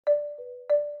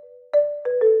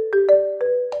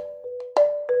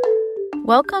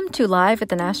Welcome to Live at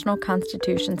the National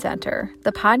Constitution Center,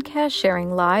 the podcast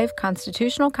sharing live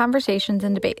constitutional conversations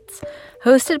and debates,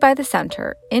 hosted by the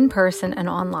Center, in person and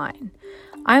online.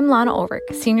 I'm Lana Ulrich,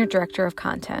 Senior Director of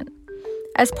Content.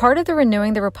 As part of the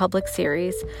Renewing the Republic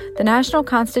series, the National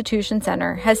Constitution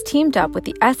Center has teamed up with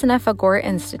the SNF Agora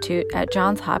Institute at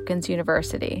Johns Hopkins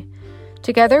University.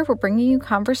 Together, we're bringing you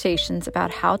conversations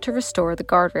about how to restore the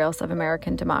guardrails of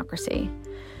American democracy.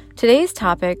 Today's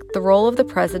topic, the role of the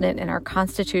president in our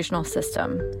constitutional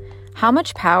system. How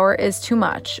much power is too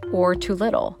much or too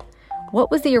little?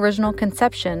 What was the original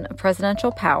conception of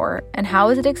presidential power and how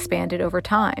is it expanded over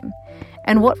time?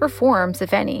 And what reforms,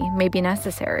 if any, may be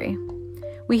necessary?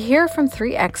 We hear from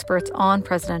three experts on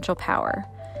presidential power.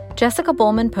 Jessica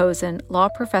Bowman-Posen, law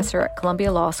professor at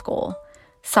Columbia Law School,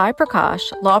 Sai Prakash,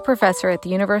 law professor at the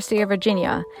University of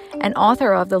Virginia and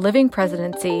author of The Living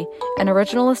Presidency, an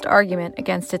originalist argument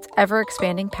against its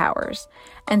ever-expanding powers,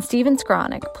 and Stephen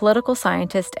Skowronek, political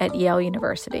scientist at Yale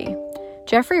University.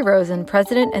 Jeffrey Rosen,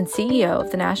 president and CEO of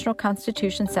the National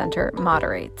Constitution Center,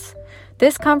 moderates.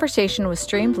 This conversation was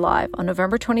streamed live on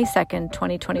November 22,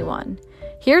 2021.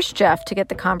 Here's Jeff to get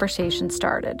the conversation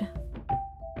started.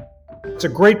 It's a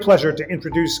great pleasure to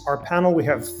introduce our panel. We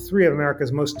have three of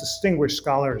America's most distinguished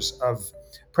scholars of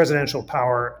presidential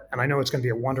power, and I know it's going to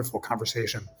be a wonderful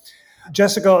conversation.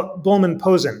 Jessica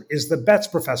Bowman-Posen is the Betts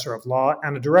Professor of Law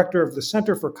and a director of the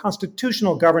Center for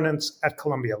Constitutional Governance at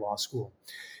Columbia Law School.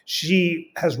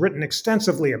 She has written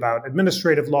extensively about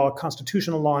administrative law,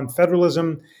 constitutional law, and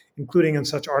federalism, including in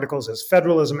such articles as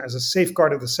Federalism as a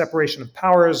Safeguard of the Separation of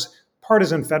Powers,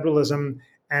 Partisan Federalism,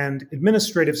 and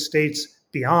Administrative States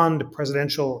Beyond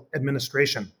Presidential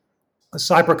Administration.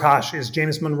 Sai Prakash is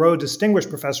James Monroe Distinguished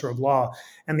Professor of Law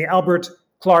and the Albert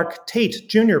Clark Tate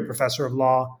Jr. Professor of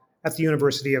Law at the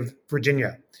University of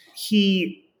Virginia.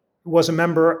 He was a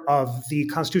member of the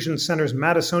Constitution Center's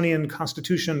Madisonian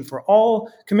Constitution for All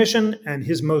Commission, and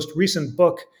his most recent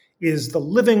book is The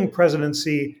Living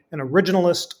Presidency, an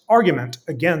originalist argument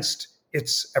against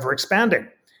its ever-expanding.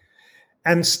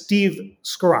 And Steve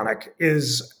Skowronek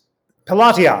is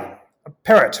Pelatiya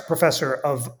Parrott Professor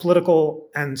of Political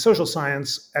and Social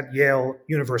Science at Yale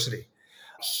University.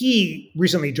 He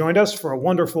recently joined us for a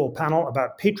wonderful panel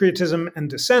about patriotism and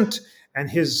dissent, and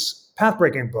his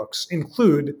pathbreaking books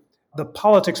include The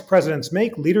Politics Presidents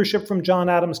Make, Leadership from John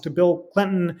Adams to Bill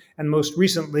Clinton, and most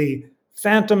recently,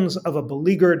 Phantoms of a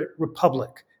Beleaguered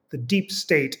Republic, The Deep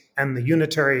State and the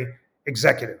Unitary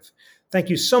Executive. Thank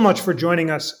you so much for joining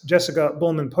us, Jessica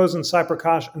Bowman-Posen, Sai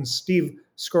Prakash, and Steve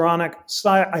Skowronek.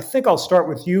 Sai, I think I'll start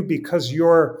with you because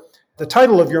the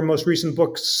title of your most recent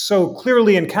book so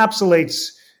clearly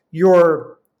encapsulates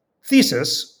your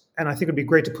thesis, and I think it'd be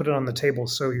great to put it on the table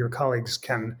so your colleagues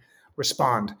can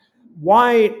respond.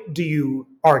 Why do you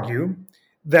argue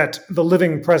that the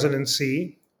living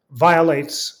presidency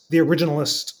violates the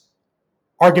originalist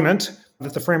argument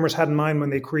that the framers had in mind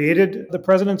when they created the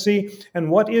presidency,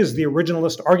 and what is the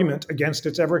originalist argument against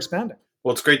its ever-expanding?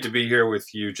 Well, it's great to be here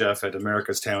with you, Jeff, at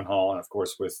America's Town Hall, and of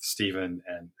course with Stephen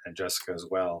and Jessica as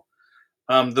well.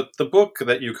 The book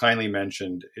that you kindly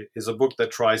mentioned is a book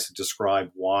that tries to describe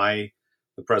why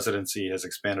the presidency has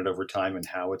expanded over time and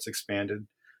how it's expanded.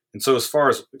 And so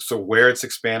where it's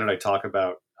expanded, I talk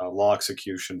about law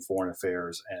execution, foreign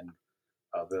affairs, and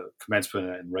the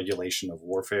commencement and regulation of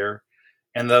warfare.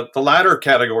 And the latter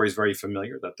category is very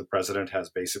familiar, that the president has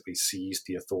basically seized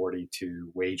the authority to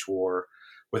wage war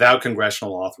without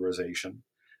congressional authorization.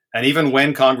 And even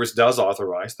when Congress does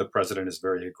authorize, the president is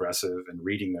very aggressive in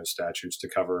reading those statutes to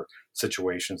cover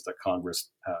situations that Congress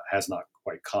has not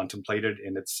quite contemplated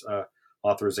in its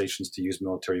authorizations to use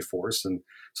military force. And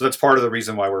so that's part of the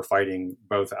reason why we're fighting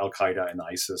both Al-Qaeda and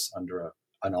ISIS under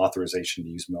an authorization to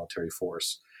use military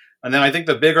force. And then I think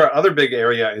the other big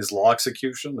area is law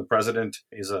execution. The president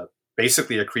is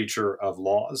basically a creature of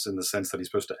laws in the sense that he's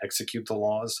supposed to execute the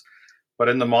laws. But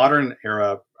in the modern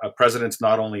era, presidents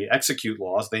not only execute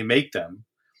laws, they make them,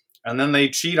 and then they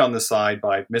cheat on the side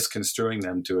by misconstruing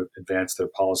them to advance their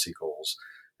policy goals.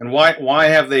 And why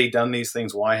have they done these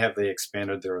things? Why have they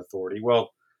expanded their authority?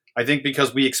 Well, I think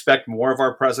because we expect more of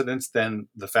our presidents than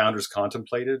the founders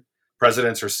contemplated.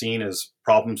 Presidents are seen as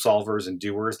problem solvers and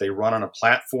doers. They run on a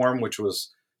platform which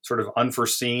was sort of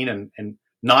unforeseen and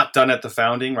not done at the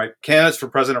founding, right? Candidates for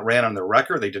president ran on their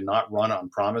record. They did not run on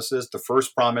promises. The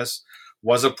first promise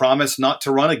was a promise not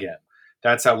to run again.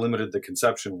 That's how limited the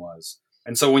conception was.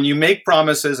 And so when you make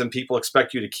promises and people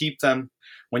expect you to keep them,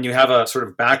 when you have a sort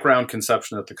of background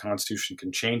conception that the Constitution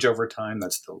can change over time,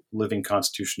 that's the living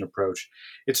Constitution approach,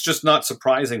 it's just not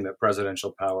surprising that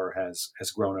presidential power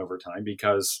has grown over time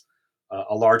because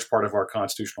a large part of our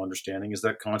constitutional understanding is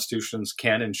that constitutions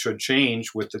can and should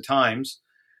change with the times.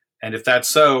 And if that's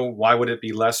so, why would it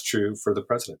be less true for the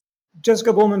president?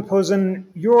 Jessica Bullman-Posen,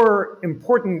 your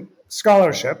important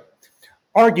scholarship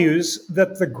argues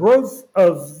that the growth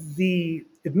of the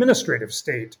administrative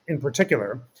state in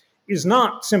particular is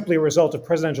not simply a result of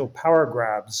presidential power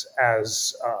grabs,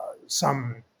 as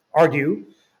some argue,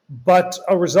 but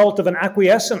a result of an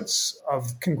acquiescence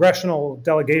of congressional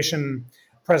delegation,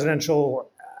 presidential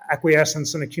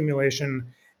acquiescence and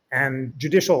accumulation, and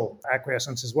judicial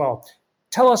acquiescence as well.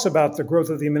 Tell us about the growth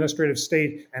of the administrative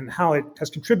state and how it has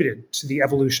contributed to the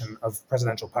evolution of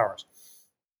presidential powers.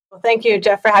 Well, thank you,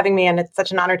 Jeff, for having me. And it's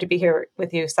such an honor to be here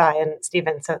with you, Cy and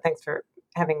Stephen. So thanks for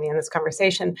having me in this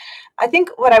conversation. I think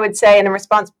what I would say, and in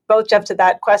response both, Jeff, to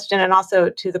that question and also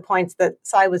to the points that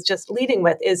Cy was just leading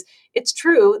with, is it's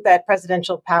true that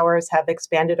presidential powers have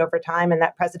expanded over time and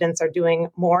that presidents are doing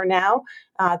more now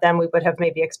than we would have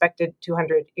maybe expected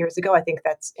 200 years ago. I think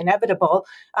that's inevitable.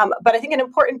 But I think an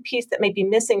important piece that may be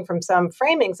missing from some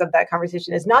framings of that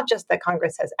conversation is not just that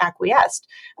Congress has acquiesced,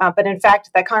 but in fact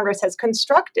that Congress has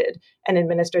constructed an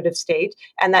administrative state,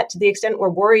 and that to the extent we're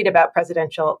worried about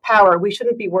presidential power, we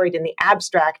shouldn't be worried in the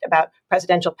abstract about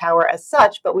presidential power as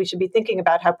such, but we should be thinking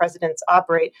about how presidents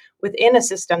operate within a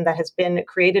system that has been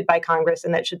created by Congress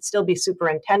and that should still be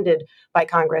superintended by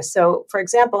Congress. So, for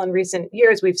example, in recent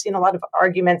years, we've seen a lot of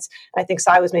arguments, and I think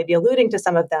Cy was maybe alluding to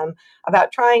some of them,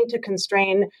 about trying to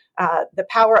constrain the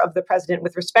power of the president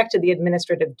with respect to the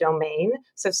administrative domain.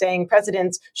 So saying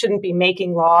presidents shouldn't be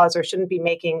making laws or shouldn't be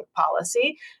making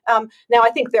policy. Now, I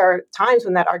think there are times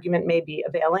when that argument may be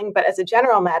availing, but as a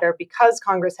general matter, because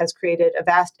Congress has created a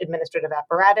vast administrative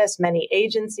apparatus, many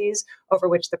agencies over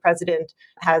which the president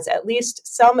has at least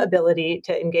some ability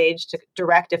to engage, to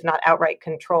direct, if not outright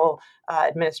control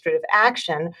administrative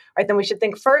action, right, then we should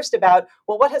think first about,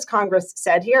 well, what has Congress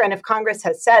said here? And if Congress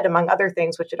has said, among other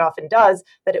things, which it often does,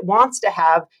 that it wants to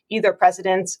have either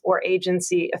presidents or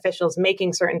agency officials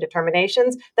making certain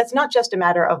determinations, that's not just a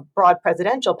matter of broad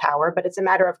presidential power, but it's a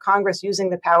matter of Congress using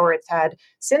the power it's had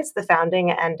since the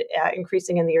founding and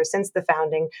increasing in the years since the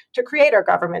founding to create our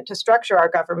government, to structure our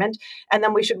government. And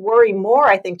then we should worry more,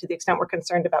 I think, to the extent we're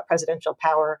concerned about presidential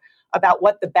power, about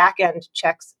what the back end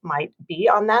checks might be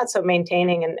on that. So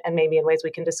maintaining, and maybe in ways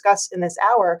we can discuss in this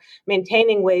hour,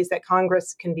 maintaining ways that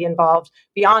Congress can be involved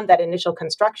beyond that initial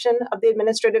construction of the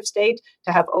administrative state,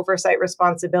 to have oversight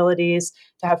responsibilities,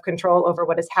 to have control over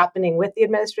what is happening with the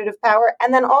administrative power,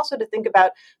 and then also to think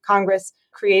about Congress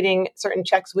creating certain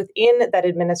checks within that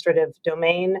administrative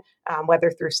domain,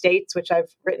 whether through states, which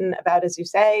I've written about, as you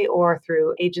say, or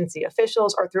through agency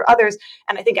officials or through others.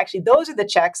 And I think actually those are the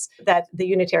checks that the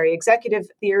unitary executive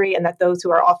theory and that those who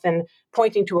are often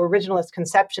pointing to originalist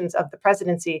conceptions of the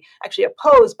presidency actually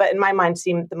oppose, but in my mind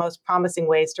seem the most promising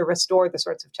ways to restore the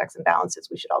sorts of checks and balances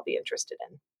we should all be interested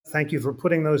in. Thank you for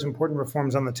putting those important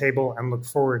reforms on the table, and look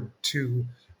forward to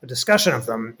a discussion of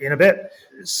them in a bit.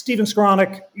 Stephen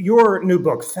Skowronek, your new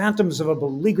book, Phantoms of a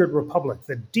Beleaguered Republic,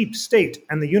 The Deep State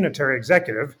and the Unitary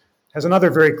Executive, has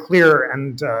another very clear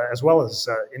and as well as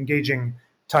engaging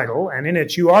title. And in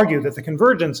it, you argue that the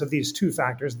convergence of these two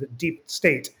factors, the deep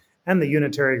state and the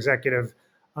unitary executive,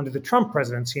 under the Trump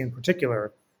presidency in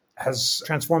particular, has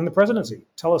transformed the presidency.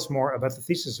 Tell us more about the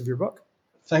thesis of your book.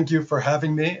 Thank you for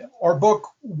having me. Our book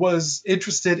was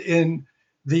interested in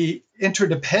the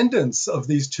interdependence of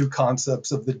these two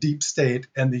concepts of the deep state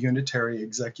and the unitary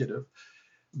executive.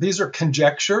 These are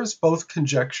conjectures, both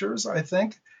conjectures, I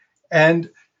think,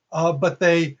 but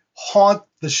they haunt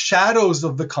the shadows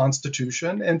of the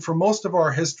Constitution. And for most of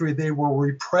our history, they were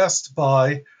repressed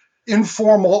by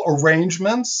informal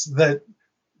arrangements that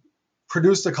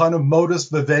produced a kind of modus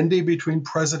vivendi between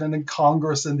president and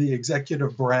Congress and the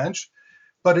executive branch.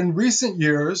 But in recent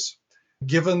years,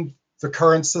 given the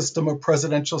current system of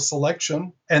presidential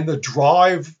selection and the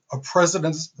drive of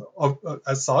presidents,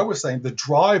 as I was saying, the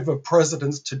drive of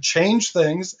presidents to change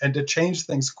things and to change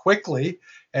things quickly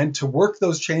and to work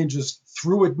those changes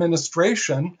through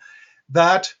administration,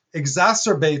 that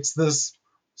exacerbates this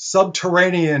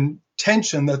subterranean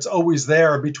tension that's always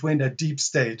there between a deep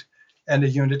state and a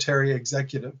unitary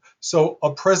executive. So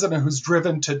a president who's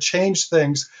driven to change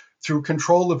things through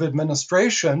control of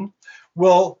administration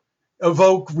will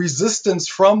evoke resistance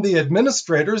from the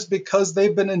administrators because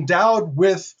they've been endowed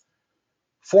with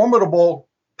formidable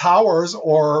powers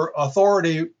or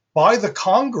authority by the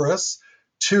Congress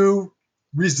to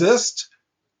resist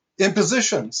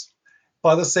impositions.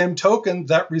 By the same token,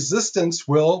 that resistance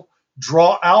will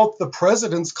draw out the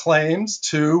president's claims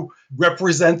to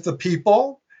represent the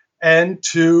people and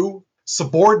to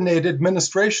subordinate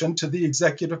administration to the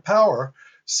executive power.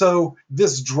 So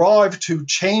this drive to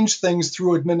change things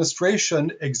through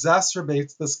administration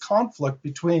exacerbates this conflict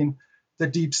between the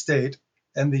deep state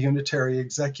and the unitary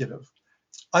executive.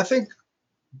 I think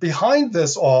behind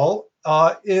this all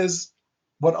is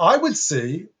what I would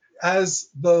see as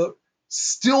the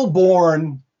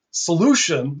stillborn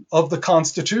solution of the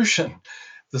Constitution,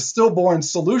 the stillborn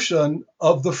solution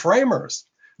of the framers.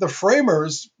 The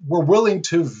framers were willing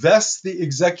to vest the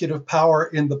executive power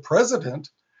in the president,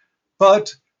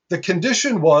 but the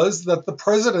condition was that the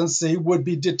presidency would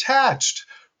be detached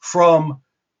from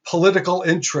political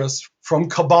interests, from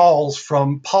cabals,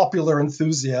 from popular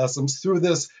enthusiasms through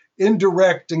this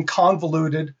indirect and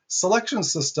convoluted selection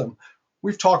system.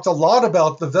 We've talked a lot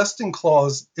about the vesting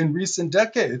clause in recent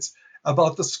decades,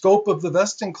 about the scope of the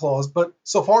vesting clause, but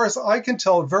so far as I can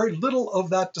tell, very little of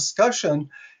that discussion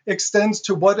extends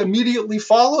to what immediately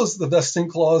follows the vesting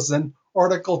clause in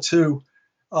Article 2,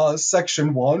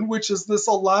 Section 1, which is this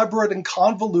elaborate and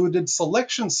convoluted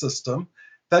selection system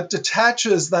that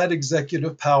detaches that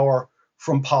executive power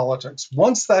from politics.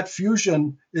 Once that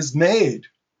fusion is made,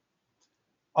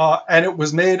 and it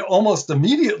was made almost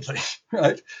immediately,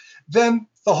 right, then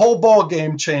the whole ball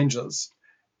game changes.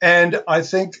 And I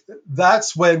think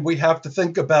that's when we have to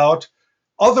think about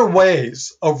other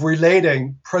ways of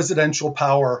relating presidential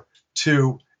power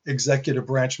to executive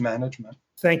branch management.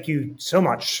 Thank you so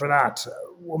much for that.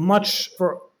 Well, much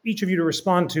for each of you to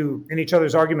respond to in each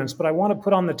other's arguments, but I want to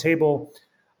put on the table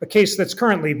a case that's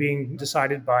currently being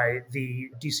decided by the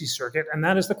DC Circuit, and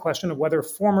that is the question of whether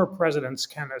former presidents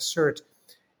can assert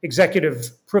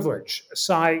executive privilege.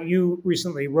 Cy, you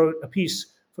recently wrote a piece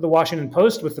for the Washington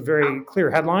Post with a very clear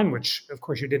headline, which of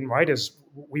course you didn't write, as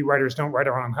we writers don't write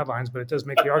our own headlines, but it does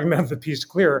make the argument of the piece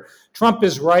clear. Trump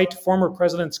is right. Former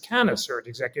presidents can assert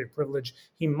executive privilege.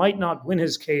 He might not win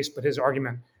his case, but his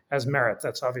argument has merit.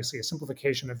 That's obviously a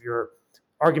simplification of your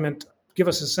argument. Give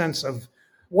us a sense of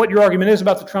what your argument is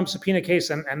about the Trump subpoena case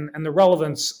and the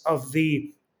relevance of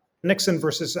the Nixon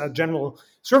versus General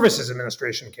Services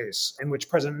Administration case, in which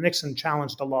President Nixon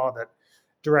challenged a law that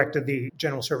directed the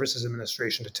General Services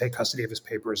Administration to take custody of his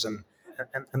papers, and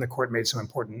the court made some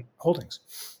important holdings.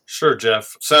 Sure,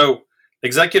 Jeff. So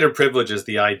executive privilege is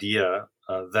the idea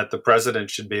that the president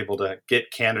should be able to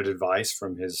get candid advice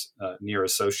from his near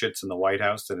associates in the White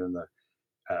House and in the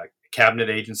cabinet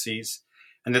agencies,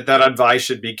 and that advice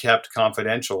should be kept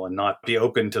confidential and not be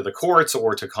open to the courts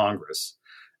or to Congress.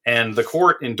 And the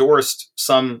court endorsed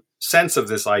some sense of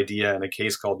this idea in a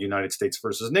case called United States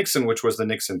versus Nixon, which was the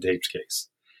Nixon tapes case.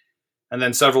 And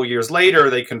then several years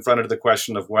later, they confronted the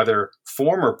question of whether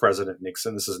former President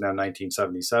Nixon, this is now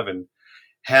 1977,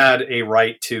 had a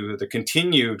right to the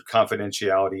continued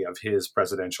confidentiality of his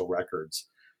presidential records.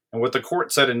 And what the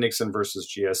court said in Nixon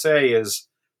versus GSA is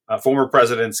former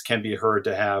presidents can be heard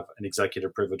to have an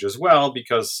executive privilege as well,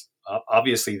 because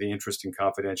obviously the interest in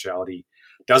confidentiality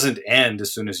doesn't end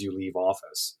as soon as you leave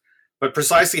office. But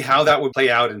precisely how that would play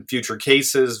out in future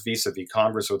cases vis-a-vis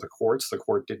Congress or the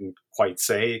court didn't quite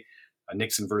say.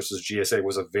 Nixon versus GSA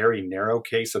was a very narrow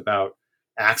case about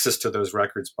access to those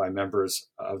records by members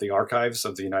of the archives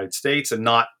of the United States and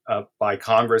not by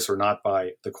Congress or not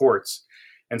by the courts.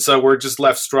 And so we're just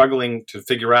left struggling to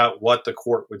figure out what the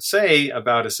court would say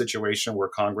about a situation where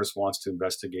Congress wants to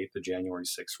investigate the January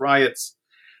 6th riots.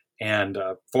 And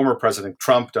former President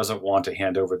Trump doesn't want to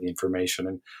hand over the information.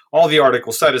 And all the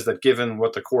article said is that given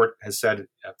what the court has said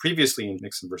previously in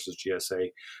Nixon versus GSA,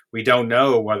 we don't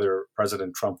know whether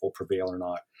President Trump will prevail or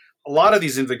not. A lot of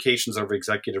these invocations of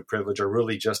executive privilege are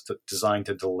really just designed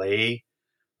to delay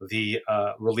the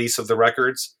release of the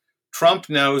records. Trump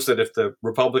knows that if the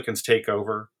Republicans take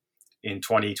over in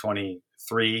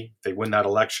 2023, they win that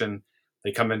election,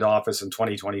 they come into office in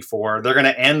 2024, they're going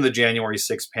to end the January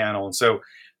 6th panel. And so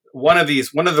one of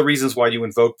the reasons why you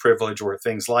invoke privilege or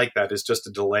things like that is just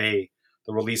to delay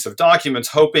the release of documents,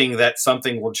 hoping that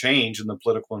something will change in the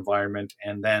political environment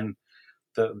and then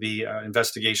the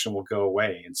investigation will go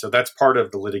away. And so that's part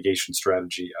of the litigation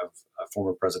strategy of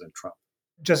former President Trump.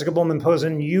 Jessica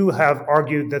Bowman-Posen, you have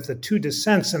argued that the two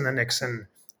dissents in the Nixon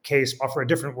case offer a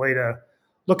different way to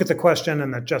look at the question,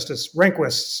 and that Justice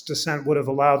Rehnquist's dissent would have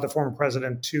allowed the former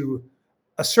president to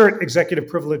assert executive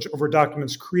privilege over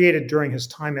documents created during his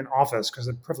time in office, because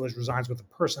the privilege resides with the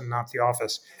person, not the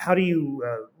office. How do you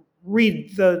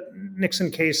read the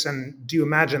Nixon case, and do you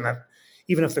imagine that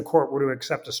even if the court were to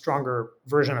accept a stronger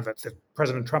version of it, that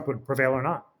President Trump would prevail or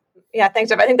not? Yeah, thanks,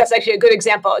 Jeff. I think that's actually a good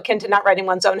example, akin to not writing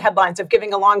one's own headlines, of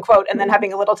giving a long quote and then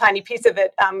having a little tiny piece of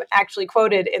it actually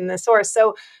quoted in the source.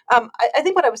 So I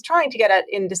think what I was trying to get at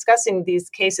in discussing these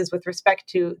cases with respect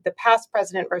to the past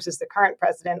president versus the current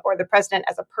president, or the president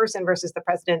as a person versus the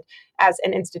president as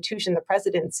an institution, the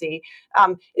presidency,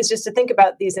 is just to think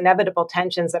about these inevitable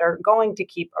tensions that are going to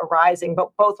keep arising, but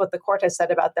both what the court has said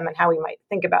about them and how we might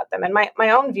think about them. And my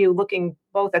own view, looking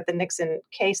both at the Nixon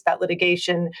case, that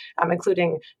litigation,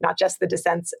 including not just the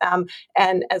dissents,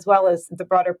 and as well as the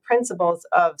broader principles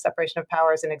of separation of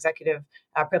powers and executive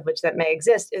privilege that may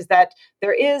exist, is that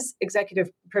there is executive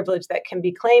privilege that can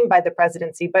be claimed by the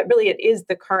presidency, but really it is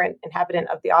the current inhabitant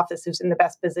of the office who's in the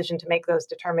best position to make those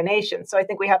determinations. So I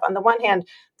think we have, on the one hand,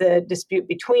 the dispute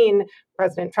between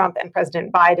President Trump and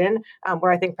President Biden,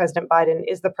 where I think President Biden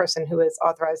is the person who is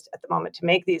authorized at the moment to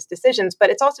make these decisions. But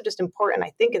it's also just important,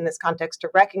 I think, in this context to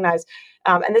recognize,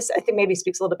 and this I think maybe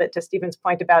speaks a little bit to Stephen's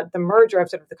point about the merger of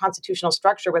sort of the constitutional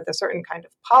structure with a certain kind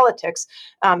of politics,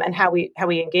 and how we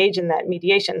engage in that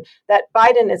mediation, that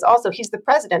Biden is also, he's the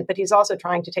president, but he's also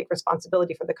trying to take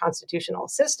responsibility for the constitutional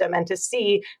system, and to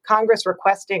see Congress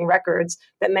requesting records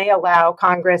that may allow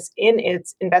Congress in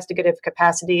its investigative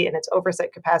capacity, in its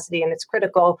oversight capacity, and its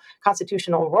critical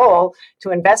constitutional role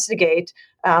to investigate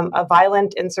a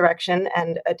violent insurrection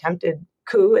and attempted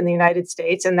coup in the United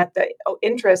States, and that the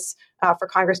interests for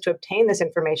Congress to obtain this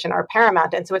information are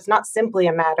paramount. And so it's not simply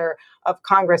a matter of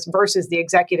Congress versus the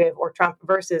executive or Trump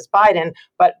versus Biden,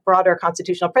 but broader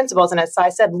constitutional principles. And as Sai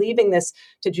said, leaving this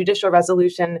to judicial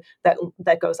resolution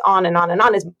that goes on and on and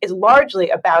on is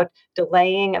largely about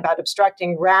delaying, about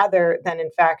obstructing, rather than in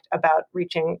fact about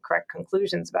reaching correct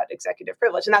conclusions about executive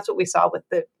privilege. And that's what we saw with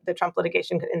the Trump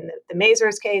litigation in the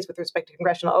Mazars case with respect to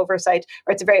congressional oversight,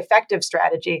 where it's a very effective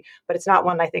strategy, but it's not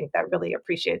one I think that really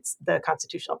appreciates the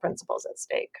constitutional principles at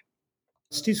stake.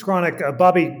 Steve Skowronek,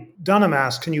 Bobby Dunham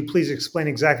asked, can you please explain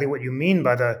exactly what you mean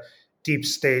by the deep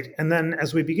state? And then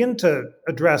as we begin to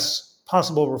address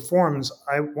possible reforms,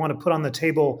 I want to put on the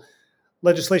table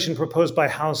legislation proposed by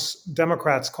House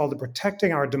Democrats called the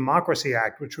Protecting Our Democracy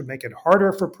Act, which would make it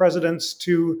harder for presidents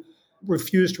to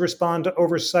refuse to respond to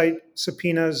oversight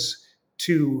subpoenas,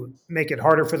 to make it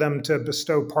harder for them to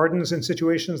bestow pardons in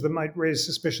situations that might raise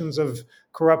suspicions of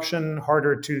corruption,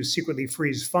 harder to secretly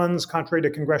freeze funds, contrary to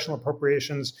congressional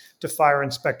appropriations, to fire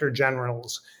inspector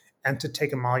generals, and to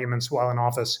take emoluments while in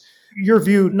office. Your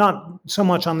view, not so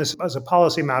much on this as a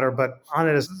policy matter, but on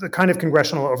it as the kind of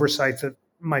congressional oversight that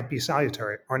might be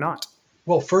salutary or not?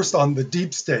 Well, first on the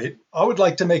deep state, I would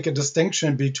like to make a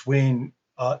distinction between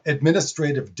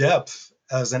administrative depth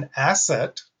as an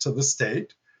asset to the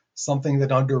state, something that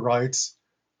underwrites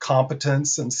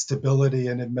competence and stability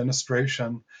in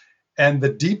administration, and the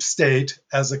deep state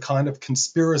as a kind of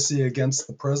conspiracy against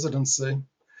the presidency.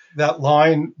 That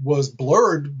line was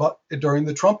blurred during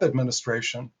the Trump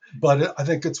administration, but I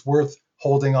think it's worth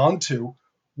holding on to.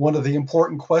 One of the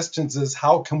important questions is,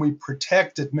 how can we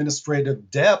protect administrative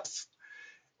depth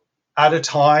at a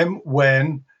time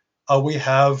when we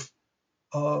have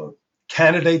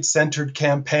candidate-centered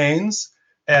campaigns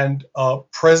and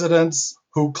presidents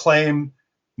who claim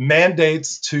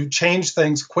mandates to change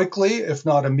things quickly, if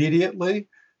not immediately,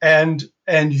 and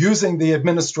using the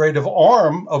administrative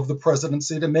arm of the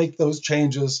presidency to make those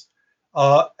changes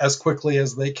as quickly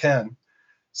as they can.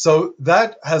 So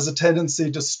that has a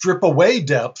tendency to strip away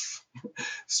depth,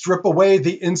 strip away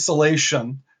the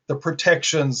insulation, the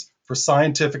protections for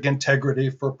scientific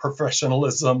integrity, for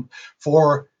professionalism,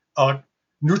 for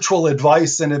neutral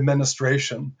advice in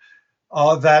administration.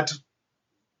 That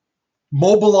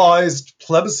mobilized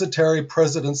plebiscitary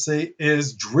presidency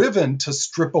is driven to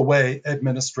strip away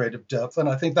administrative depth, and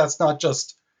I think that's not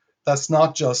just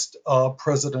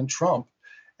President Trump.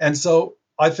 And so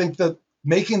I think that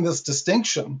making this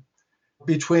distinction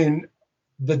between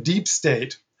the deep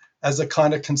state as a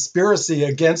kind of conspiracy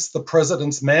against the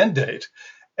president's mandate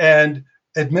and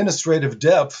administrative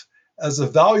depth as a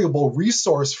valuable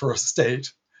resource for a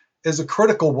state is a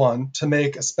critical one to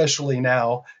make, especially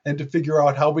now, and to figure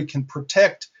out how we can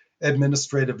protect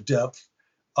administrative depth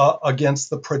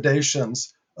against the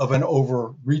predations of an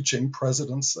overreaching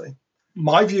presidency.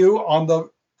 My view on the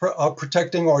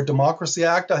Protecting Our Democracy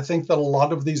Act, I think that a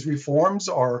lot of these reforms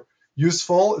are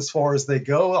useful as far as they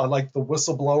go. I like the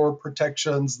whistleblower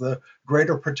protections, the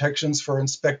greater protections for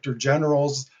inspector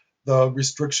generals, the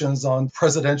restrictions on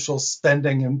presidential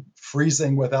spending and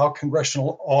freezing without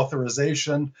congressional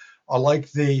authorization. I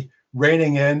like the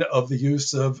reining in of the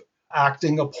use of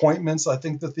acting appointments. I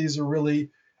think that these are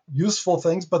really useful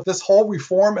things, but this whole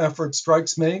reform effort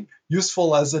strikes me,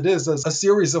 useful as it is, as a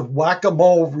series of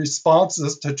whack-a-mole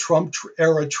responses to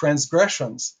Trump-era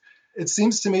transgressions. it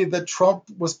seems to me that Trump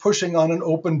was pushing on an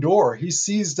open door. He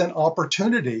seized an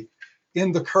opportunity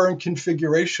in the current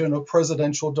configuration of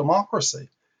presidential democracy.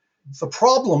 The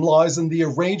problem lies in the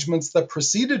arrangements that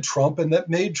preceded Trump and that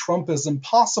made Trumpism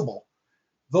possible.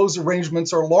 Those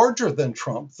arrangements are larger than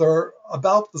Trump. They're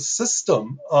about the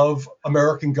system of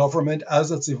American government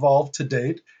as it's evolved to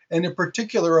date, and in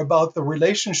particular about the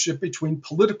relationship between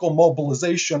political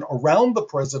mobilization around the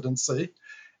presidency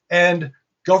and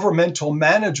governmental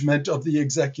management of the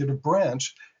executive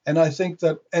branch. And I think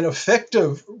that an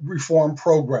effective reform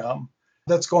program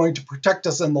that's going to protect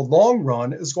us in the long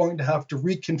run is going to have to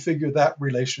reconfigure that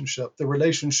relationship, the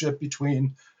relationship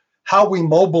between how we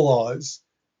mobilize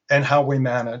and how we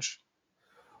manage.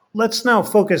 Let's now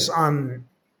focus on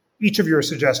each of your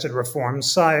suggested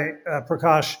reforms. Sai,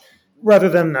 Prakash, rather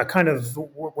than a kind of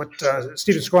what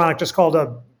Stephen Skowronek just called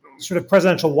a sort of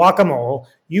presidential whack-a-mole,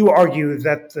 you argue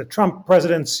that the Trump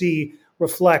presidency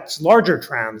reflects larger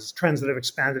trends that have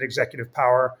expanded executive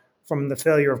power, from the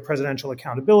failure of presidential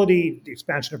accountability, the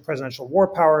expansion of presidential war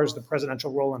powers, the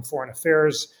presidential role in foreign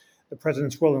affairs, the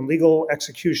president's role in legal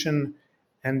execution,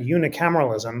 and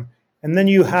unicameralism. And then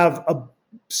you have a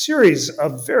series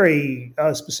of very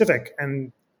specific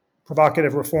and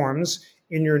provocative reforms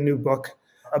in your new book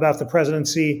about the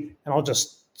presidency. And I'll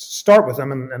just start with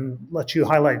them and let you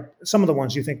highlight some of the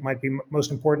ones you think might be most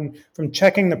important, from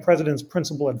checking the president's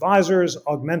principal advisors,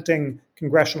 augmenting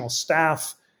congressional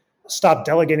staff, stop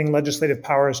delegating legislative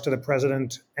powers to the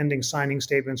president, ending signing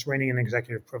statements, reining in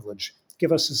executive privilege.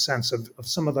 Give us a sense of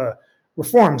some of the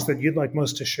reforms that you'd like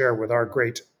most to share with our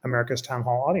great America's Town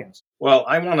Hall audience. Well,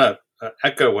 I want to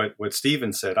echo what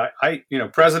Stephen said.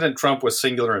 President Trump was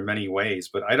singular in many ways,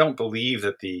 but I don't believe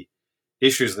that the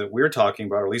issues that we're talking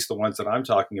about, or at least the ones that I'm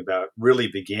talking about, really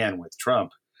began with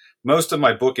Trump. Most of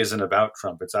my book isn't about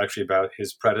Trump. It's actually about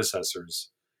his predecessors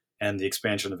and the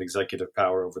expansion of executive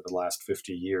power over the last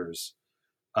 50 years.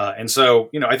 And so,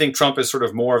 I think Trump is sort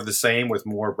of more of the same, with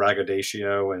more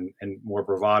braggadocio and more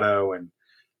bravado and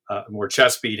more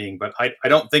chest beating. But I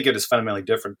don't think it is fundamentally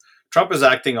different. Trump is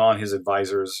acting on his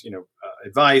advisors,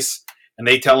 advice, and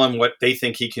they tell him what they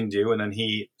think he can do, and then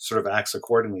he sort of acts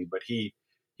accordingly. But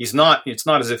he's not. It's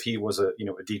not as if he was a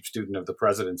deep student of the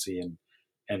presidency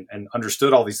and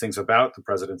understood all these things about the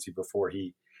presidency before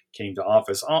he came to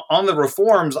office. On the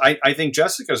reforms, I think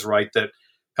Jessica's right that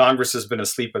Congress has been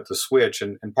asleep at the switch.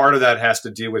 And part of that has to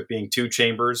do with being two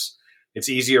chambers. It's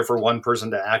easier for one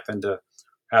person to act than to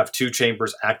have two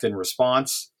chambers act in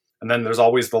response. And then there's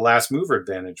always the last mover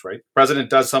advantage, right? The president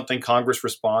does something, Congress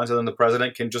responds, and then the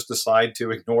president can just decide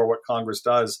to ignore what Congress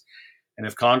does. And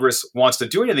if Congress wants to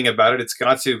do anything about it, it's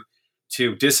got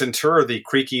to disinter the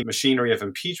creaky machinery of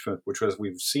impeachment, which, as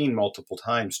we've seen multiple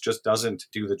times, just doesn't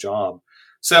do the job.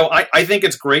 So I think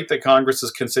it's great that Congress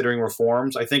is considering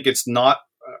reforms. I think it's not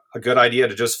a good idea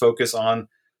to just focus on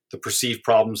the perceived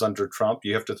problems under Trump.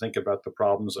 You have to think about the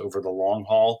problems over the long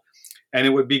haul. And it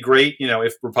would be great,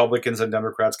 if Republicans and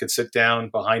Democrats could sit down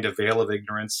behind a veil of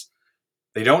ignorance.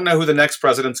 They don't know who the next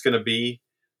president's going to be.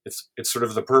 It's sort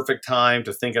of the perfect time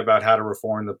to think about how to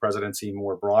reform the presidency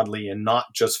more broadly and not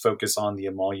just focus on the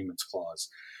emoluments clause,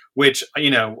 which,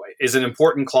 is an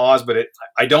important clause, but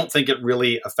I don't think it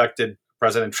really affected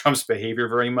President Trump's behavior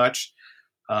very much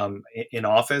in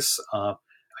office.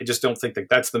 I just don't think that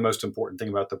that's the most important thing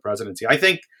about the presidency. I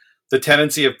think the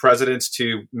tendency of presidents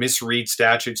to misread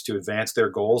statutes to advance their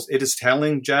goals, it is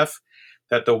telling, Jeff,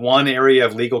 that the one area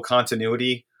of legal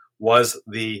continuity was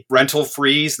the rental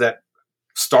freeze that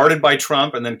started by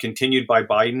Trump and then continued by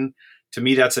Biden. To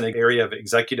me, that's an area of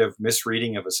executive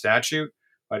misreading of a statute.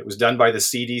 Right? It was done by the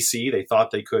CDC. They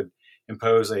thought they could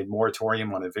impose a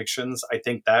moratorium on evictions. I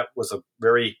think that was a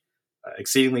very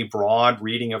exceedingly broad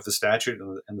reading of the statute,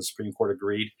 and the Supreme Court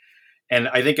agreed. And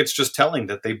I think it's just telling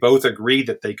that they both agreed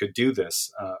that they could do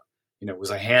this. It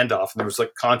was a handoff, and there was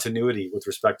like continuity with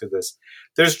respect to this.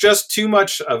 There's just too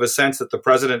much of a sense that the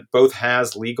president both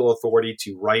has legal authority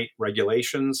to write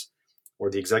regulations, or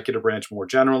the executive branch more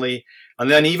generally. And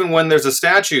then even when there's a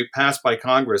statute passed by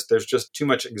Congress, there's just too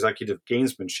much executive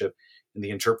gamesmanship in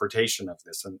the interpretation of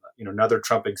this. And another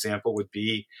Trump example would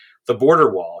be the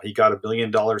border wall. He got $1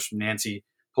 billion from Nancy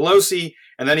Pelosi,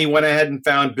 and then he went ahead and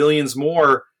found billions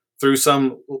more through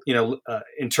some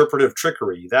interpretive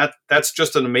trickery. That's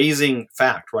just an amazing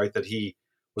fact, right? That he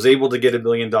was able to get $1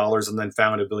 billion and then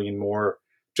found $1 billion more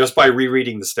just by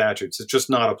rereading the statutes. It's just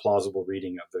not a plausible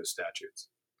reading of those statutes.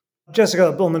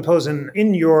 Jessica Billman-Posen,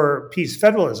 in your piece,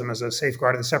 Federalism as a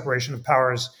Safeguard of the Separation of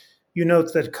Powers, you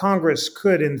note that Congress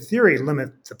could, in theory,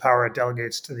 limit the power it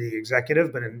delegates to the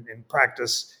executive, but in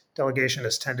practice, delegation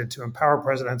has tended to empower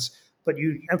presidents. but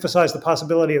you emphasize the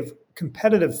possibility of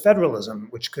competitive federalism,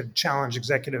 which could challenge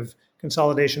executive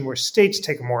consolidation, where states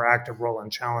take a more active role in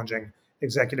challenging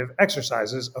executive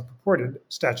exercises of purported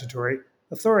statutory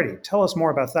authority. Tell us more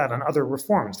about that and other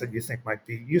reforms that you think might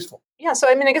be useful. Yeah, so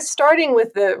I guess starting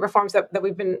with the reforms that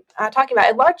we've been talking about,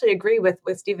 I largely agree with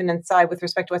Stephen and Cy with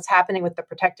respect to what's happening with the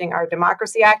Protecting Our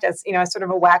Democracy Act as, as sort of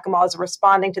a whack-a-mole, as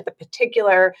responding to the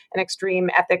particular and extreme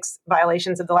ethics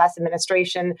violations of the last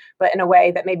administration, but in a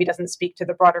way that maybe doesn't speak to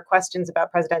the broader questions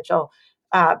about presidential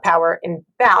power in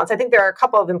balance. I think there are a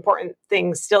couple of important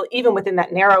things still, even within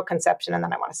that narrow conception, and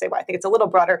then I want to say why I think it's a little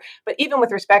broader, but even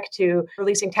with respect to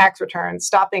releasing tax returns,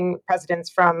 stopping presidents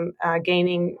from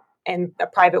gaining in a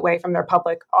private way from their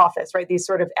public office, right? These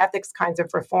sort of ethics kinds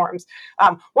of reforms.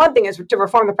 One thing is to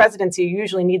reform the presidency, you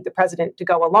usually need the president to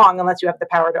go along unless you have the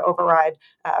power to override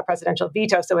a presidential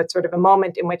veto. So it's sort of a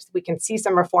moment in which we can see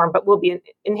some reform, but will be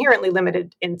inherently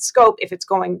limited in scope if it's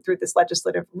going through this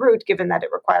legislative route, given that it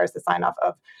requires the sign off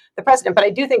of the president. But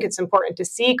I do think it's important to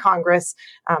see Congress,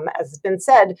 as has been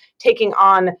said, taking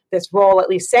on this role, at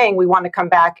least saying we want to come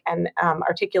back and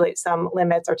articulate some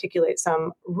limits, articulate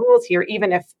some rules here,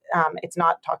 even if it's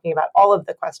not talking about all of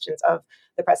the questions of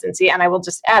the presidency. And I will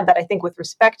just add that I think with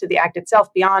respect to the act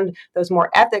itself, beyond those more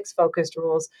ethics-focused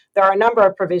rules, there are a number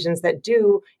of provisions that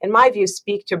do, in my view,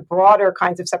 speak to broader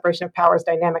kinds of separation of powers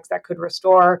dynamics that could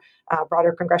restore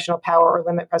broader congressional power or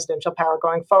limit presidential power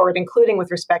going forward, including with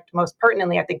respect, most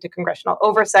pertinently, I think, to congressional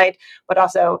oversight, but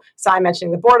also Cy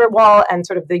mentioning the border wall and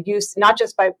sort of the use, not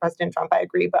just by President Trump, I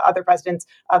agree, but other presidents,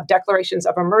 of declarations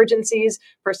of emergencies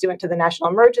pursuant to the National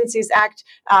Emergencies Act,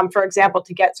 for example,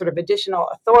 to get sort of additional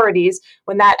authorities.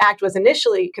 When that act was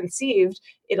initially conceived,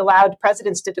 it allowed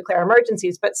presidents to declare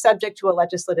emergencies, but subject to a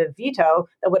legislative veto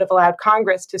that would have allowed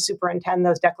Congress to superintend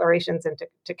those declarations and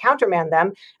to countermand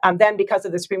them. Then, because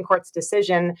of the Supreme Court's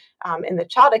decision in the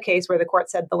Chadha case, where the court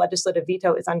said the legislative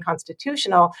veto is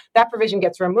unconstitutional, that provision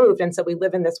gets removed. And so we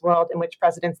live in this world in which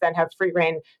presidents then have free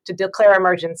rein to declare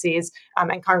emergencies,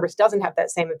 and Congress doesn't have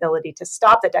that same ability to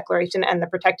stop the declaration. And the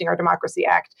Protecting Our Democracy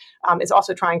Act is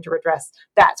also trying to redress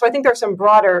that. So I think there are some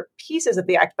broader pieces of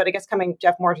the act, but I guess coming,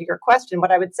 Jeff, more to your question,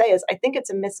 what I would say is I think it's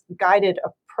a misguided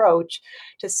approach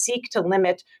to seek to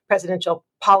limit presidential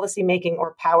policymaking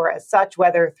or power as such,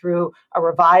 whether through a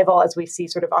revival, as we see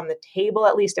sort of on the table,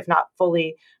 at least, if not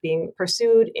fully being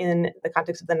pursued in the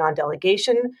context of the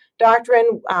non-delegation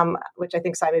doctrine, which I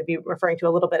think Cy may be referring to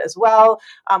a little bit as well,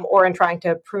 or in trying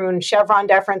to prune Chevron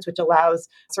deference, which allows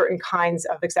certain kinds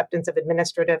of acceptance of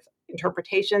administrative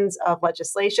interpretations of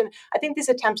legislation. I think these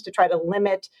attempts to try to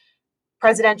limit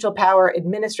presidential power,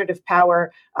 administrative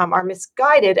power, are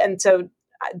misguided. And so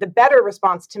the better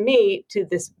response to me to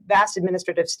this vast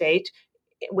administrative state,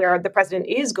 where the president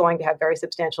is going to have very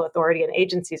substantial authority and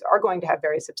agencies are going to have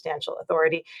very substantial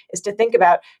authority, is to think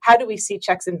about how do we see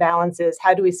checks and balances?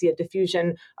 How do we see a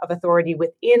diffusion of authority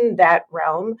within that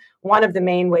realm? One of the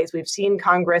main ways we've seen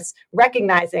Congress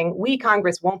recognizing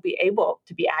Congress won't be able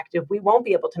to be active, we won't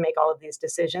be able to make all of these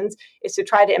decisions, is to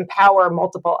try to empower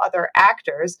multiple other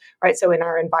actors, right? So in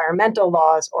our environmental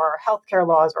laws or our healthcare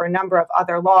laws or a number of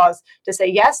other laws, to say,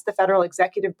 yes, the federal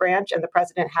executive branch and the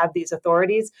president have these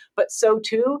authorities, but so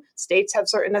too, states have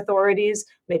certain authorities,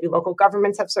 maybe local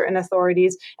governments have certain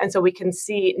authorities. And so we can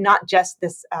see not just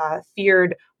this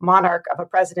feared monarch of a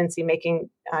presidency making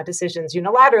decisions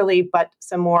unilaterally, but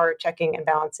some more checking and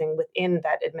balancing within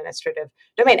that administrative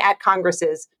domain at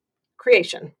Congress's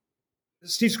creation.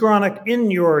 Steve Skowronek,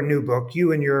 in your new book,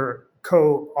 you and your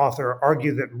co-author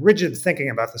argue that rigid thinking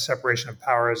about the separation of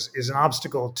powers is an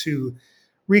obstacle to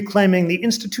reclaiming the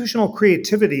institutional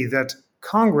creativity that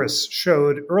Congress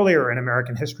showed earlier in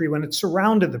American history when it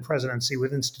surrounded the presidency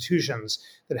with institutions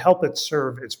that help it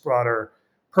serve its broader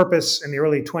purpose. In the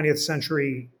early 20th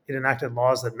century, it enacted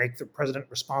laws that make the president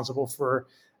responsible for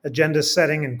agenda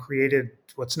setting and created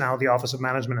what's now the Office of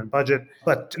Management and Budget.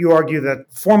 But you argue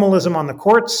that formalism on the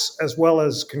courts, as well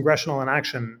as congressional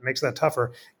inaction, makes that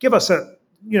tougher. Give us a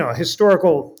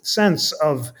historical sense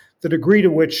of the degree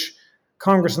to which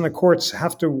Congress and the courts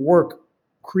have to work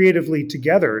creatively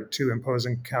together to impose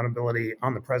accountability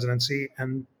on the presidency,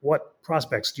 and what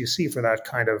prospects do you see for that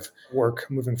kind of work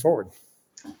moving forward?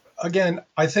 Again,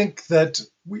 I think that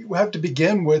we have to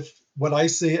begin with what I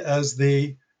see as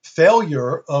the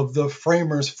failure of the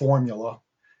framers' formula.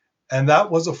 And that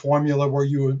was a formula where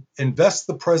you invest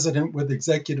the president with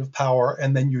executive power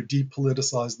and then you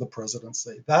depoliticize the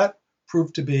presidency. That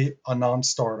proved to be a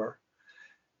non-starter.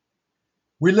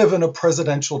 We live in a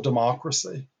presidential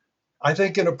democracy. I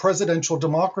think in a presidential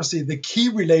democracy, the key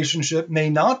relationship may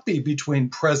not be between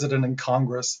president and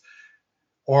Congress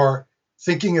or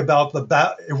thinking about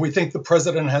if we think the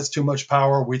president has too much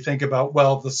power, we think about,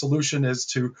 well, the solution is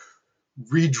to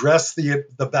redress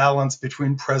the balance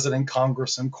between president,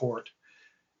 Congress, and court.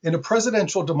 In a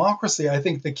presidential democracy, I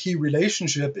think the key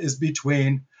relationship is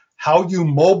between how you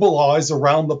mobilize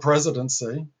around the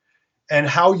presidency and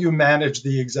how you manage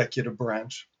the executive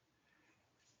branch.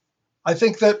 I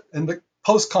think that in the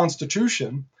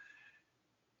post-Constitution,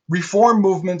 reform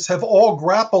movements have all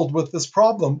grappled with this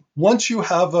problem. Once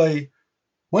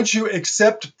you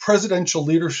accept presidential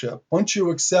leadership, once you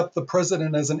accept the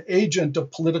president as an agent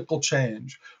of political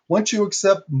change, once you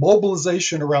accept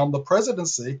mobilization around the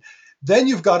presidency, then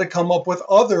you've got to come up with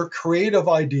other creative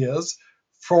ideas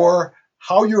for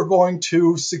how you're going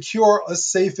to secure a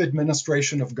safe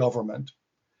administration of government.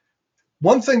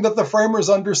 One thing that the framers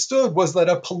understood was that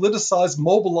a politicized,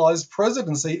 mobilized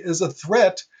presidency is a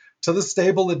threat to the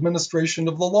stable administration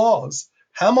of the laws.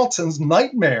 Hamilton's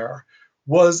nightmare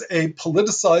was a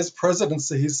politicized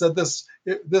presidency. He said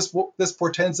this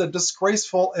portends a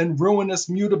disgraceful and ruinous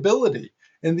mutability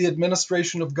in the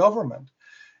administration of government.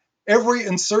 Every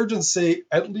insurgency,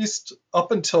 at least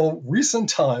up until recent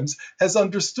times, has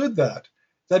understood that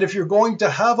if you're going to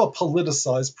have a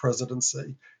politicized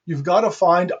presidency, you've got to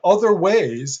find other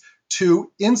ways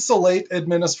to insulate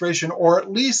administration, or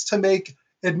at least to make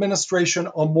administration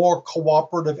a more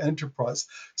cooperative enterprise.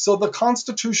 So the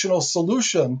constitutional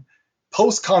solution,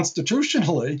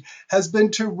 post-constitutionally, has been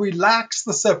to relax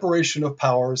the separation of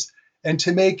powers and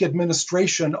to make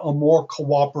administration a more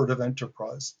cooperative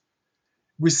enterprise.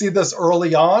 We see this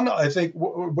early on. I think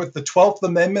with the 12th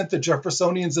Amendment, the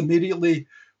Jeffersonians immediately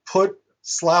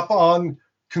slap on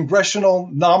congressional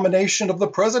nomination of the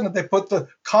president. They put the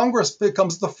Congress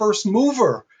becomes the first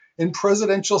mover in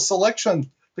presidential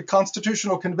selection. The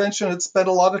Constitutional Convention had spent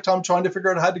a lot of time trying to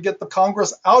figure out how to get the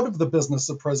Congress out of the business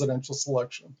of presidential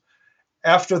selection.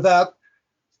 After that,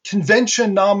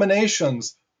 convention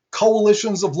nominations,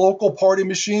 coalitions of local party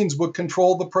machines would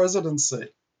control the presidency.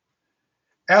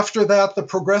 After that, the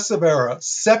progressive era,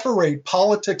 separate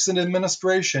politics and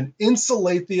administration,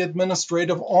 insulate the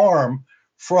administrative arm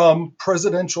from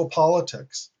presidential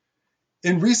politics.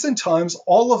 In recent times,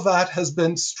 all of that has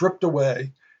been stripped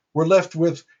away. We're left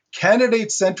with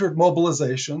candidate-centered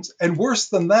mobilizations, and worse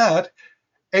than that,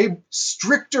 a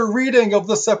stricter reading of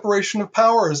the separation of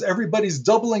powers. Everybody's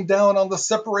doubling down on the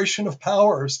separation of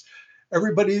powers.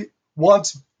 Everybody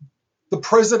wants the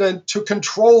president to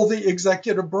control the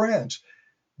executive branch.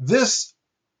 This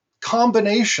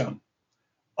combination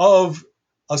of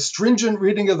a stringent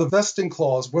reading of the vesting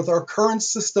clause with our current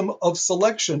system of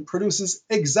selection produces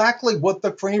exactly what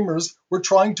the framers were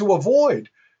trying to avoid,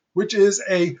 which is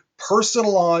a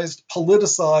personalized,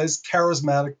 politicized,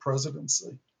 charismatic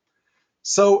presidency.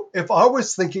 So if I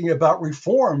was thinking about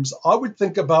reforms, I would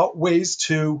think about ways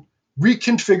to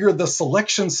reconfigure the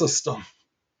selection system,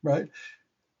 right?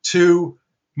 To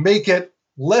make it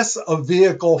less a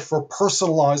vehicle for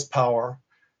personalized power,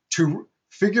 to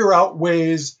figure out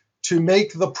ways to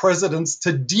make the presidents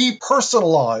to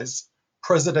depersonalize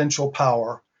presidential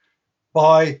power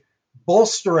by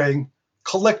bolstering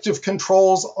collective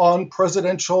controls on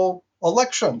presidential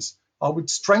elections. I would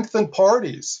strengthen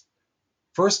parties,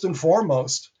 first and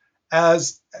foremost,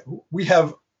 as we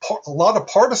have a lot of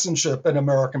partisanship in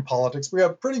American politics. We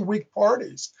have pretty weak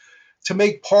parties. To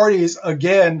make parties,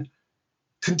 again,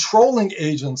 controlling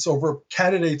agents over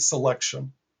candidate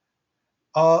selection.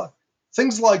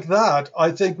 Things like that,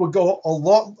 I think, would go a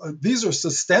lot. These are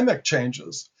systemic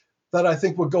changes that I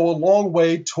think would go a long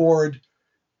way toward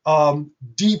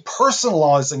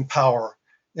depersonalizing power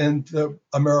in the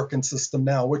American system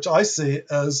now, which I see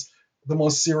as the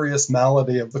most serious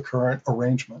malady of the current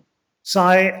arrangement.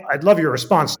 Cy, I'd love your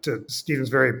response to Stephen's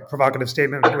very provocative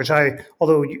statement,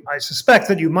 although I suspect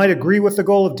that you might agree with the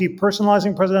goal of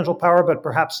depersonalizing presidential power, but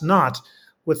perhaps not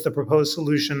with the proposed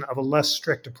solution of a less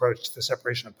strict approach to the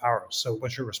separation of powers. So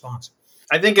what's your response?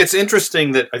 I think it's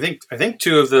interesting that I think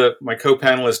two of my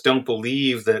co-panelists don't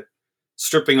believe that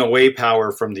stripping away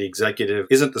power from the executive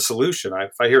isn't the solution.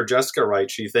 If I hear Jessica right,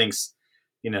 she thinks,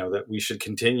 that we should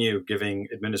continue giving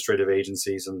administrative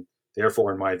agencies and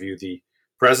therefore, in my view, the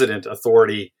president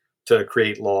authority to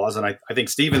create laws. And I think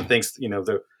Stephen thinks,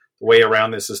 the way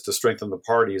around this is to strengthen the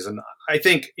parties. And I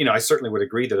think, I certainly would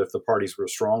agree that if the parties were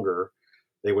stronger,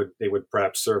 they would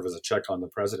perhaps serve as a check on the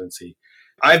presidency.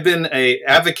 I've been an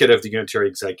advocate of the unitary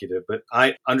executive, but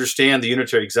I understand the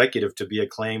unitary executive to be a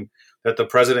claim that the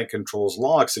president controls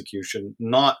law execution,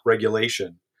 not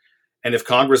regulation. And if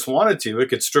Congress wanted to, it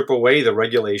could strip away the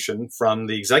regulation from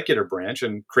the executive branch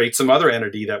and create some other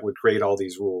entity that would create all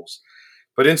these rules.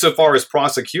 But insofar as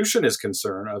prosecution is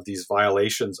concerned of these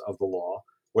violations of the law,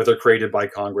 whether created by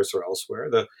Congress or elsewhere.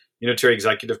 The unitary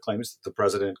executive claims that the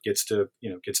president gets to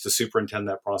superintend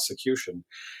that prosecution.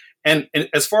 And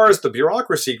as far as the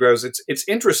bureaucracy goes, it's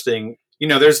interesting.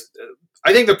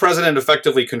 I think the president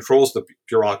effectively controls the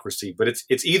bureaucracy, but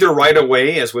it's either right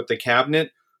away, as with the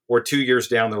cabinet, or 2 years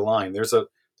down the line. There's an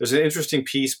interesting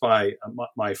piece by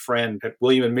my friend at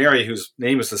William and Mary, whose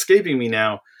name is escaping me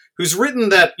now, who's written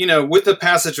that, with the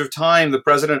passage of time, the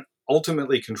president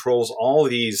ultimately controls all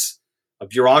these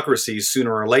bureaucracies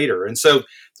sooner or later. And so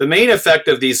the main effect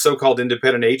of these so-called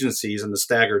independent agencies and the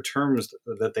staggered terms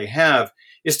that they have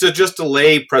is to just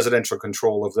delay presidential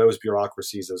control of those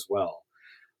bureaucracies as well.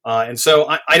 And so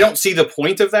I don't see the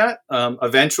point of that.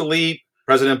 Eventually,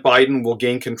 President Biden will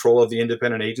gain control of the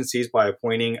independent agencies by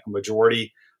appointing a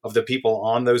majority of the people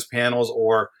on those panels,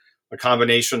 or a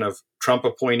combination of Trump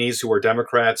appointees who are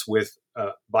Democrats with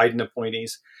Biden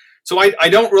appointees. So I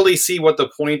don't really see what the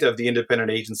point of the independent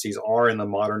agencies are in the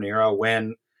modern era,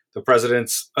 when the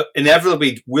presidents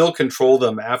inevitably will control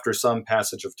them after some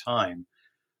passage of time.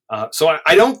 So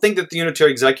I don't think that the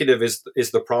unitary executive is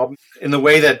the problem in the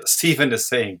way that Stephen is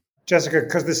saying. Jessica,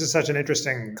 because this is such an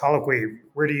interesting colloquy,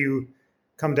 where do you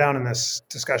come down in this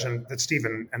discussion that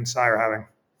Stephen and Cy are having?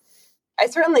 I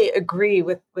certainly agree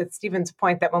with Stephen's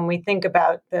point that when we think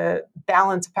about the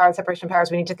balance of power, separation of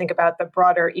powers, we need to think about the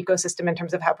broader ecosystem in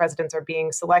terms of how presidents are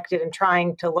being selected, and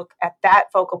trying to look at that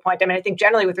focal point. I mean, I think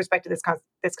generally with respect to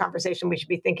this conversation, we should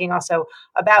be thinking also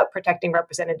about protecting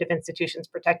representative institutions,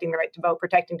 protecting the right to vote,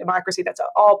 protecting democracy. That's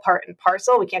all part and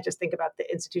parcel. We can't just think about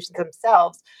the institutions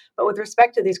themselves. But with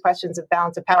respect to these questions of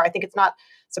balance of power, I think it's not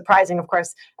surprising, of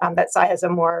course, that Cy has a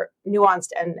more nuanced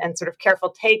and sort of careful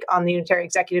take on the unitary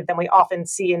executive than we often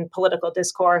see in political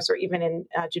discourse or even in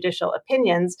judicial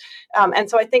opinions. And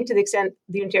so I think to the extent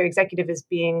the unitary executive is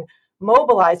being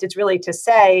mobilized, it's really to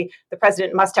say the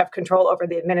president must have control over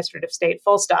the administrative state,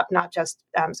 full stop, not just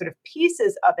sort of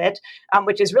pieces of it,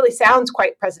 which really sounds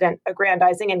quite president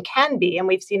aggrandizing, and can be. And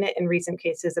we've seen it in recent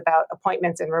cases about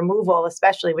appointments and removal,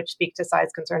 especially, which speak to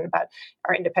Cy's concern about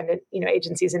our independent,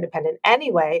 agencies independent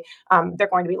anyway. They're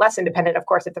going to be less independent, of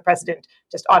course, if the president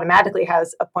just automatically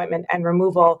has appointment and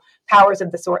removal powers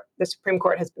of the sort the Supreme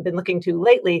Court has been looking to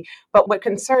lately. But what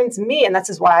concerns me, and this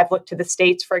is why I've looked to the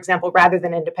states, for example, rather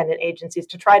than independent agencies,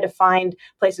 to try to find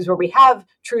places where we have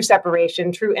true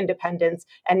separation, true independence,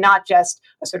 and not just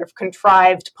a sort of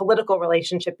contrived political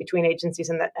relationship between agencies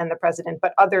and the president,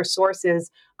 but other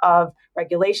sources of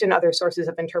regulation, other sources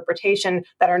of interpretation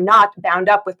that are not bound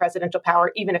up with presidential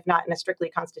power, even if not in a strictly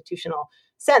constitutional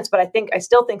sense. But I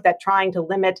still think that trying to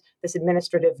limit this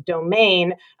administrative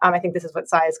domain, I think this is what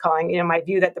Cy is calling, my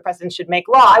view that the president should make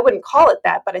law. I wouldn't call it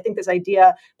that, but I think this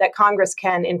idea that Congress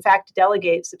can, in fact,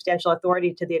 delegate substantial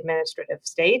authority to the administrative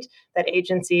state, that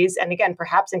agencies, and again,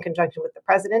 perhaps in conjunction with the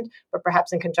president, but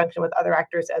perhaps in conjunction with other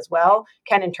actors as well,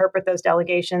 can interpret those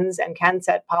delegations and can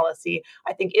set policy,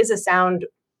 I think is a sound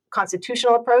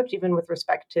constitutional approach, even with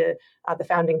respect to the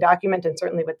founding document, and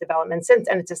certainly with development since.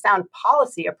 And it's a sound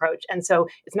policy approach. And so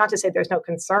it's not to say there's no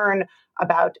concern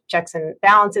about checks and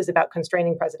balances, about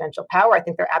constraining presidential power. I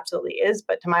think there absolutely is,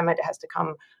 but to my mind, it has to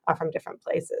come from different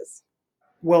places.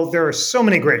 Well, there are so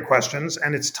many great questions,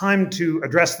 and it's time to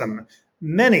address them.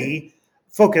 Many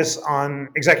focus on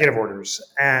executive orders,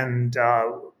 and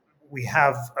we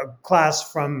have a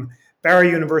class from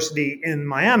Barry University in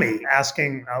Miami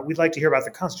asking, we'd like to hear about the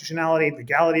constitutionality,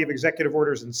 legality of executive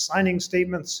orders and signing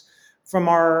statements from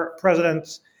our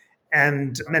president,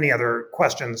 and many other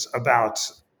questions about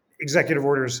executive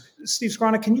orders. Steve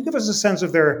Skronik, can you give us a sense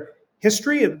of their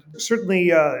history?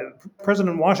 Certainly,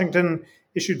 President Washington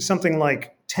issued something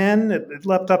like 10. It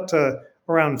leapt up to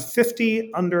around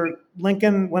 50 under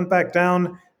Lincoln, went back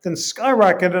down, then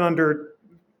skyrocketed under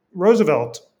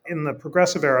Roosevelt in the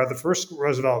progressive era, the first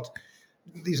Roosevelt.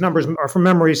 These numbers are from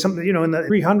memory, something, in the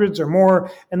 300s or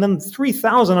more, and then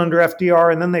 3,000 under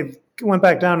FDR, and then they went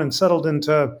back down and settled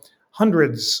into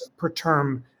hundreds per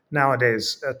term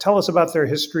nowadays. Tell us about their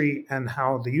history and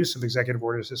how the use of executive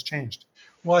orders has changed.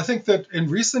 Well, I think that in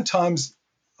recent times,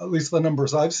 at least the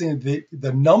numbers I've seen,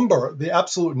 the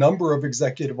absolute number of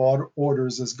executive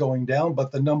orders is going down,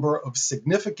 but the number of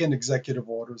significant executive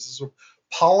orders,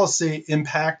 policy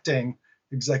impacting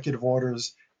executive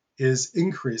orders, is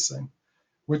increasing,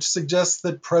 which suggests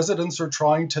that presidents are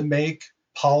trying to make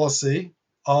policy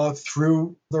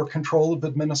through their control of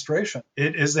administration.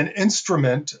 It is an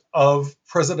instrument of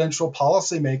presidential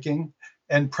policymaking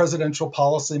and presidential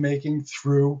policymaking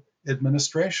through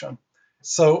administration.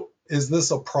 So is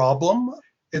this a problem?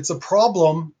 It's a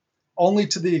problem only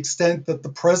to the extent that the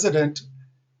president,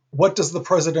 what does the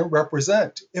president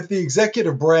represent? If the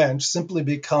executive branch simply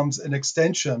becomes an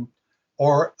extension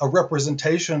or a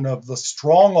representation of the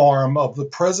strong arm of the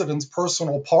president's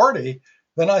personal party,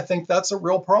 then I think that's a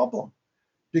real problem.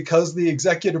 Because the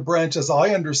executive branch, as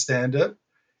I understand it,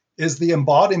 is the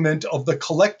embodiment of the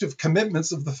collective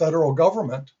commitments of the federal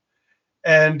government.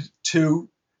 And to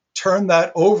turn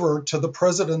that over to the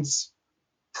president's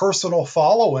personal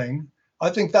following,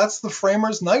 I think that's the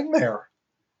framers' nightmare.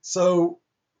 So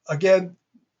again,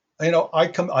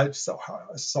 I'm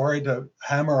sorry to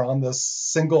hammer on this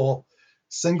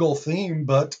single theme,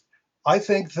 but I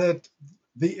think that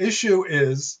the issue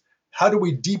is, how do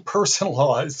we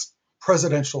depersonalize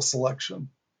presidential selection?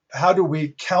 How do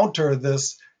we counter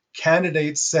this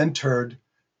candidate-centered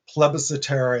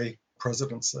plebiscitary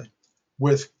presidency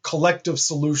with collective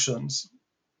solutions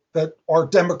that are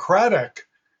democratic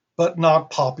but not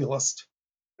populist?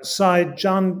 Side,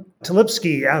 John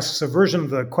Tilipsky asks a version of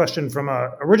the question from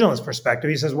an originalist perspective.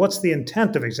 He says, what's the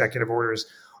intent of executive orders?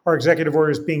 Are executive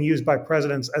orders being used by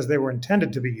presidents as they were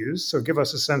intended to be used? So give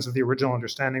us a sense of the original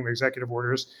understanding of executive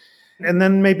orders. And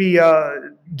then maybe,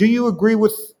 do you agree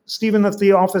with Stephen that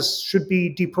the office should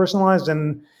be depersonalized?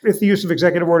 And if the use of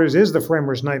executive orders is the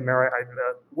framers' nightmare,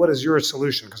 what is your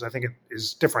solution? Because I think it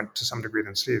is different to some degree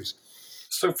than Steve's.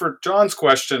 So for John's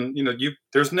question,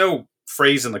 there's no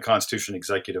phrase in the Constitution,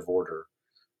 executive order.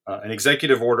 An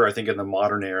executive order, I think, in the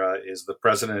modern era is the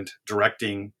president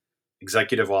directing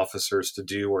executive officers to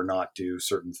do or not do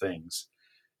certain things.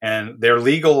 And they're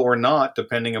legal or not,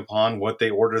 depending upon what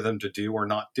they order them to do or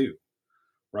not do.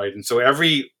 Right. And so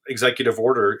every executive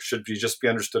order should just be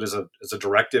understood as a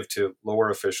directive to lower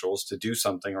officials to do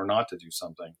something or not to do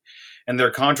something. And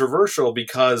they're controversial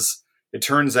because it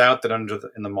turns out that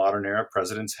in the modern era,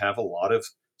 presidents have a lot of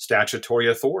statutory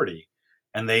authority,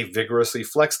 and they vigorously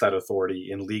flex that authority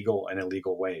in legal and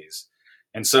illegal ways.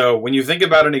 And so when you think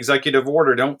about an executive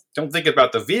order, don't think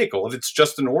about the vehicle. If it's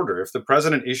just an order, if the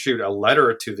president issued a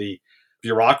letter to the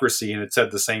bureaucracy and it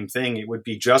said the same thing, it would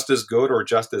be just as good or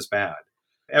just as bad.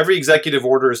 Every executive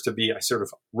order is to be sort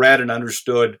of read and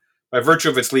understood by virtue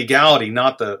of its legality,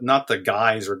 not the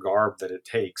guise or garb that it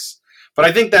takes. But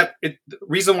I think that the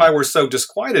reason why we're so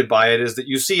disquieted by it is that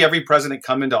you see every president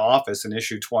come into office and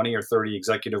issue 20 or 30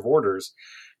 executive orders,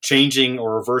 changing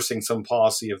or reversing some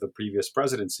policy of the previous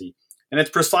presidency. And it's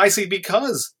precisely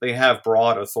because they have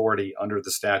broad authority under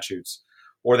the statutes,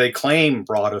 or they claim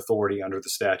broad authority under the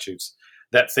statutes,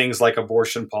 that things like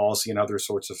abortion policy and other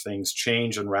sorts of things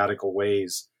change in radical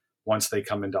ways once they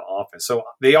come into office. So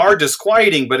they are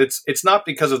disquieting, but it's not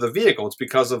because of the vehicle, it's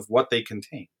because of what they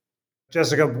contain.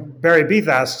 Jessica, Barry Beath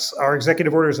asks, are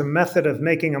executive orders a method of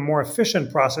making a more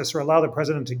efficient process or allow the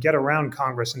president to get around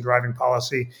Congress in driving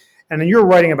policy? And then you're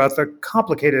writing about the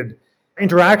complicated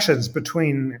interactions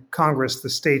between Congress, the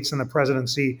states, and the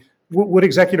presidency. Would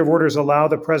executive orders allow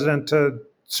the president to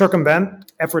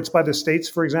circumvent efforts by the states,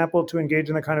 for example, to engage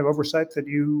in the kind of oversight that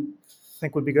you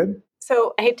think would be good?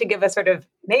 So I hate to give a sort of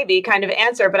maybe kind of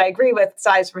answer, but I agree with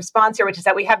Sai's response here, which is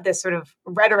that we have this sort of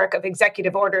rhetoric of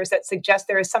executive orders that suggests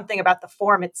there is something about the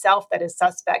form itself that is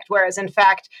suspect, whereas in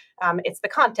fact, it's the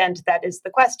content that is the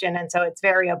question. And so it's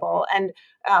variable. And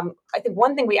I think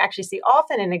one thing we actually see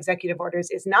often in executive orders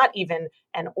is not even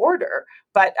an order,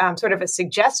 but sort of a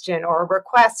suggestion or a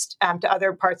request to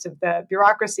other parts of the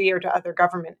bureaucracy or to other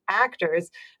government actors.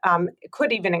 It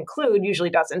could even include, usually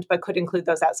doesn't, but could include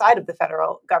those outside of the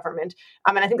federal government.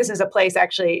 And I think this is a place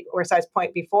actually where Sai's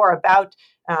point before about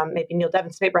maybe Neil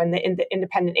Devin's paper and the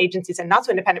independent agencies and not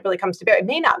so independent really comes to bear. It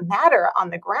may not matter on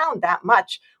the ground that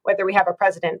much whether we have a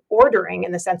president ordering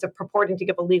in the sense of purporting to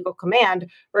give a legal command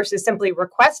versus simply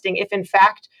requesting if in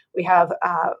fact we have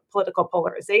political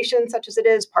polarization such as it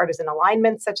is, partisan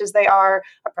alignment such as they are,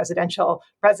 a presidential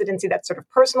presidency that's sort of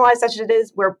personalized such as it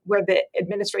is, where the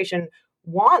administration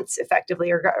wants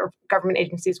effectively or government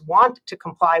agencies want to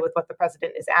comply with what the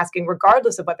president is asking,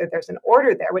 regardless of whether there's an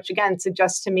order there, which again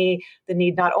suggests to me the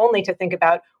need not only to think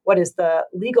about what is the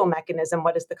legal mechanism,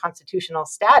 what is the constitutional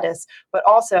status, but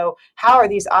also how are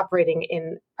these operating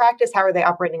in practice, how are they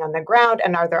operating on the ground,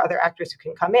 and are there other actors who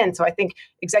can come in? So I think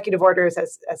executive orders,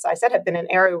 as I said, have been an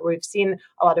area where we've seen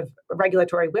a lot of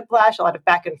regulatory whiplash, a lot of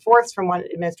back and forth from one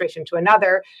administration to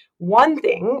another. One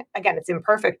thing, again, it's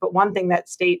imperfect, but one thing that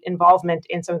state involvement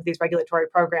in some of these regulatory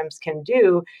programs can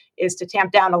do is to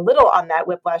tamp down a little on that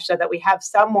whiplash so that we have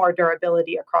some more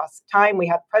durability across time. We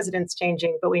have presidents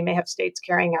changing, but we may have states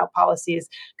carrying out policies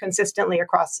consistently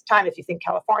across time. If you think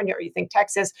California or you think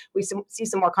Texas, we see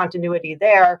some more continuity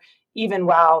there, even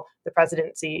while the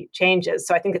presidency changes.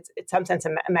 So I think it's in some sense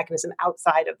a mechanism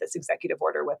outside of this executive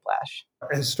order whiplash.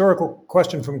 A historical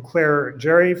question from Claire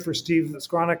Jerry for Steve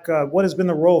Skronik. What has been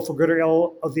the role for good or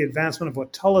ill of the advancement of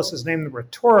what Tullis has named the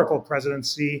rhetorical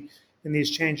presidency in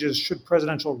these changes? Should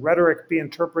presidential rhetoric be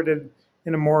interpreted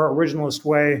in a more originalist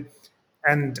way?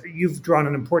 And you've drawn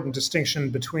an important distinction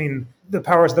between the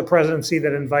powers of the presidency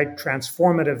that invite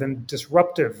transformative and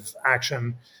disruptive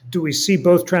action. Do we see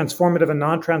both transformative and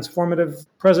non-transformative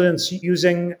presidents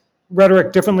using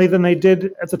rhetoric differently than they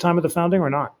did at the time of the founding, or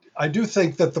not? I do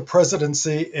think that the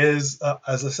presidency is,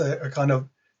 as I say, a kind of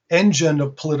engine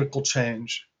of political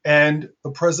change. And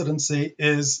the presidency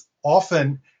is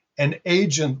often an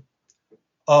agent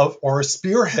of, or a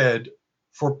spearhead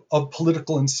of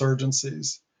political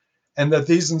insurgencies. And that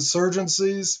these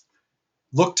insurgencies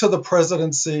look to the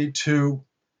presidency to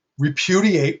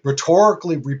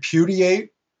rhetorically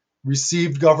repudiate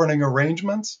received governing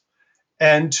arrangements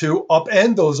and to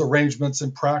upend those arrangements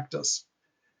in practice.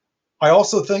 I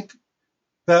also think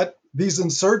that these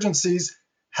insurgencies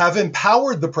have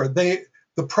empowered the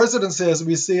presidency, as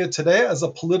we see it today, as a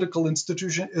political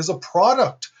institution, is a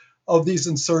product of these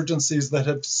insurgencies that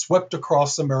have swept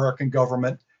across American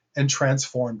government and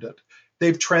transformed it.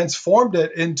 They've transformed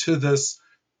it into this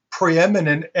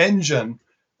preeminent engine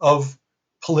of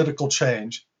political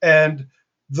change. And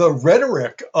the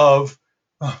rhetoric of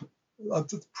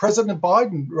President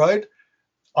Biden, right?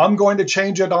 I'm going to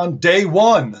change it on day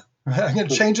one. I'm going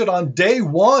to change it on day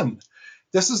one.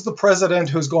 This is the president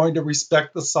who's going to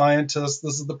respect the scientists.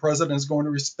 This is the president who's going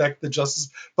to respect the justice.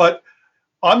 But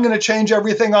I'm going to change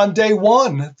everything on day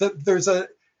one. There's a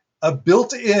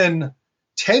built-in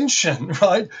tension,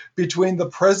 right, between the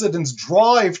president's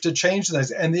drive to change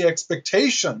things and the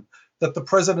expectation that the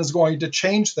president is going to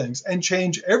change things and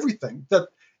change everything, that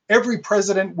every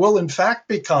president will in fact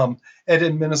become an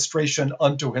administration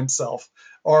unto himself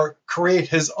or create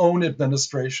his own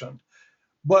administration.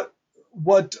 But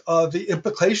what the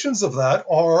implications of that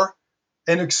are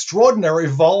an extraordinary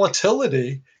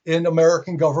volatility in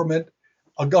American government,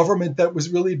 a government that was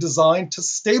really designed to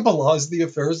stabilize the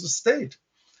affairs of state.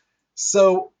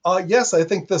 So, yes, I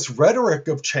think this rhetoric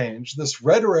of change, this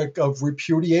rhetoric of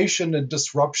repudiation and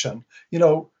disruption,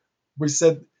 we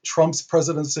said Trump's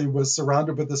presidency was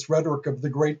surrounded with this rhetoric of the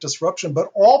great disruption, but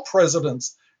all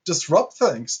presidents disrupt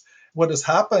things. What has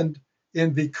happened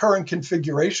in the current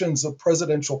configurations of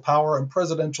presidential power and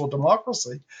presidential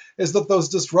democracy is that those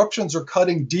disruptions are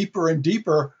cutting deeper and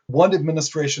deeper, one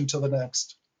administration to the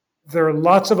next. There are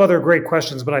lots of other great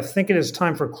questions, but I think it is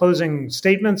time for closing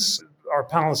statements. Our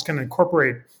panelists can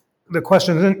incorporate the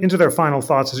questions into their final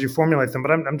thoughts as you formulate them,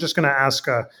 but I'm just going to ask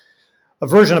a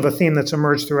version of a theme that's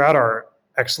emerged throughout our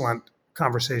excellent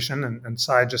conversation. And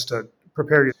Sai, just to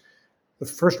prepare you, the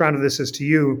first round of this is to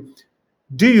you.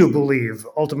 Do you believe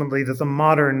ultimately that the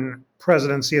modern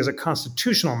presidency as a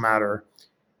constitutional matter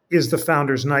is the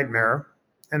founder's nightmare?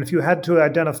 And if you had to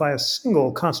identify a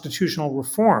single constitutional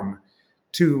reform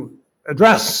to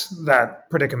address that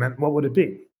predicament, what would it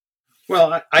be?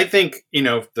 Well, I think,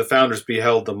 if the founders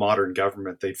beheld the modern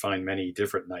government, they'd find many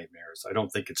different nightmares. I don't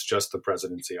think it's just the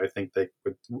presidency. I think they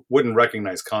wouldn't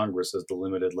recognize Congress as the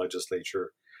limited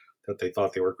legislature that they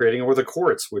thought they were creating, or the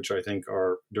courts, which I think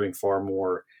are doing far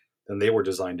more than they were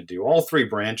designed to do. All three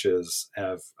branches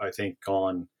have, I think,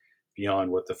 gone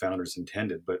beyond what the founders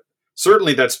intended. But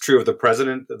certainly that's true of the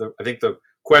president. I think the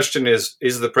question is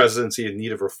the presidency in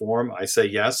need of reform? I say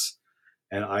yes.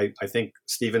 And I think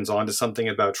Stephen's onto something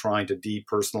about trying to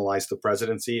depersonalize the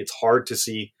presidency. It's hard to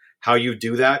see how you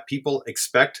do that. People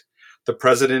expect the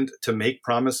president to make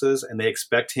promises, and they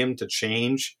expect him to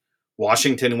change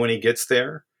Washington when he gets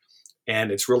there.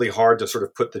 And it's really hard to sort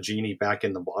of put the genie back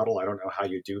in the bottle. I don't know how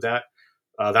you do that.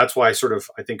 That's why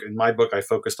I think in my book, I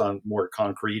focused on more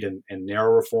concrete and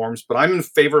narrow reforms. But I'm in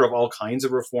favor of all kinds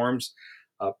of reforms.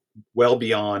 Well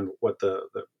beyond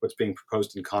what's being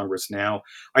proposed in Congress now.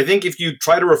 I think if you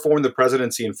try to reform the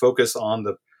presidency and focus on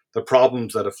the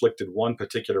problems that afflicted one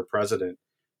particular president,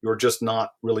 you're just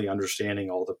not really understanding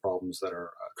all the problems that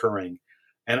are occurring.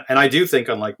 And I do think,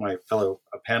 unlike my fellow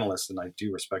panelists, and I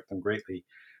do respect them greatly,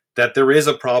 that there is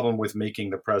a problem with making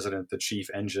the president the chief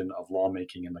engine of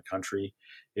lawmaking in the country.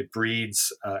 It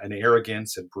breeds an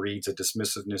arrogance, it breeds a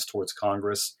dismissiveness towards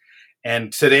Congress.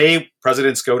 And today,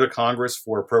 presidents go to Congress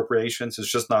for appropriations.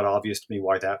 It's just not obvious to me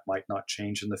why that might not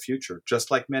change in the future,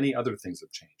 just like many other things have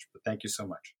changed. But thank you so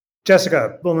much.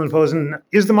 Jessica Bowman-Posen,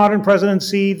 is the modern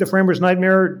presidency the framers'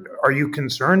 nightmare? Are you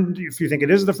concerned if you think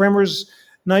it is the framers'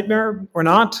 nightmare or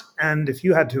not? And if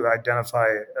you had to identify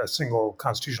a single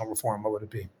constitutional reform, what would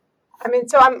it be? I mean,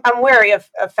 so I'm wary of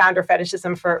founder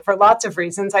fetishism for lots of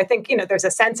reasons. I think, there's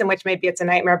a sense in which maybe it's a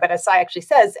nightmare, but as Cy actually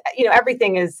says,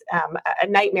 everything is a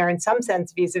nightmare in some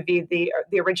sense vis-a-vis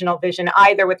the original vision,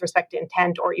 either with respect to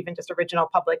intent or even just original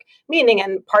public meaning.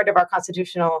 And part of our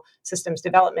constitutional system's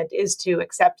development is to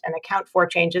accept and account for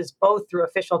changes both through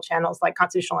official channels like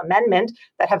constitutional amendment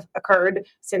that have occurred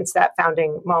since that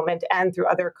founding moment and through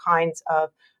other kinds of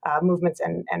movements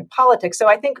and politics. So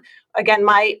I think, again,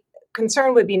 my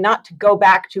concern would be not to go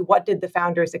back to what did the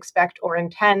founders expect or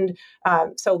intend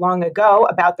so long ago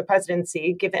about the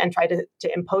presidency, and try to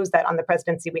impose that on the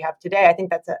presidency we have today. I think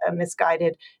that's a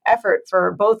misguided effort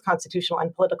for both constitutional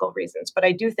and political reasons. But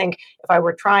I do think if I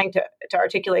were trying to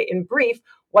articulate in brief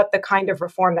what the kind of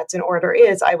reform that's in order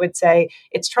is, I would say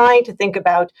it's trying to think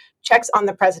about checks on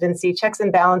the presidency, checks and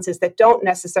balances that don't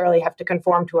necessarily have to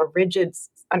conform to a rigid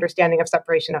understanding of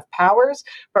separation of powers,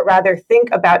 but rather think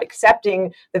about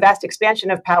accepting the vast expansion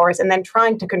of powers and then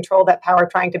trying to control that power,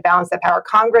 trying to balance that power.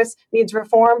 Congress needs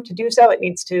reform to do so. It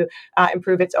needs to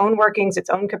improve its own workings, its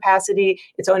own capacity,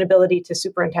 its own ability to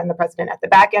superintend the president at the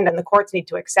back end, and the courts need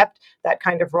to accept that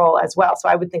kind of role as well. So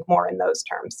I would think more in those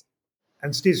terms.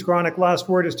 And Steve Skowronek, last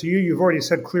word is to you. You've already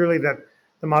said clearly that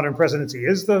the modern presidency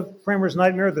is the framers'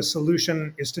 nightmare. The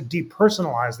solution is to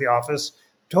depersonalize the office.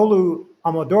 Tolu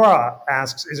Amodora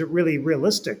asks, is it really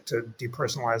realistic to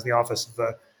depersonalize the office of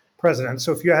the president?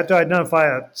 So if you had to identify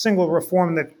a single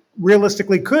reform that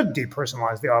realistically could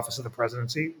depersonalize the office of the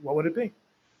presidency, what would it be?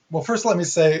 Well, first, let me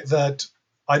say that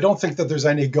I don't think that there's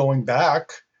any going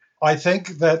back. I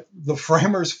think that the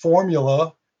framers'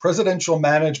 formula, presidential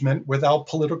management without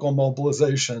political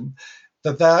mobilization,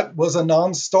 that was a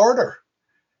non-starter.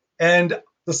 And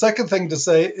the second thing to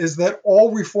say is that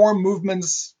all reform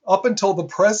movements up until the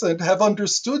present have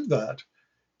understood that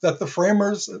the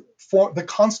framers, the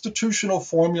constitutional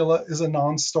formula is a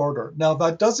non-starter. Now,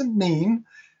 that doesn't mean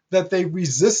that they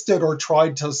resisted or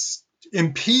tried to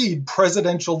impede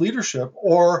presidential leadership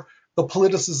or the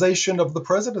politicization of the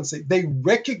presidency. They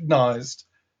recognized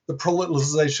the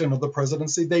politicization of the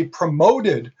presidency. They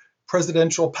promoted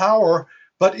presidential power,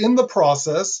 but in the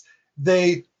process,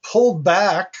 they pulled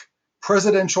back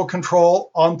presidential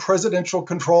control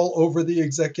over the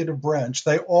executive branch.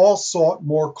 They all sought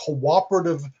more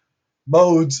cooperative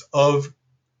modes of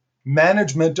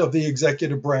management of the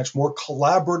executive branch, more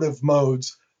collaborative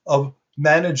modes of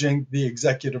managing the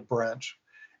executive branch.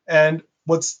 And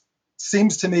what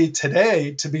seems to me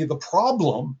today to be the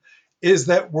problem is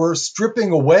that we're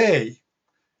stripping away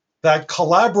that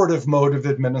collaborative mode of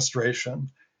administration.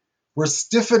 We're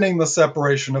stiffening the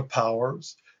separation of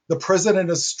powers. The president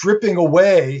is stripping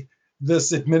away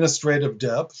this administrative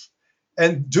depth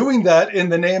and doing that in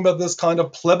the name of this kind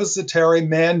of plebiscitary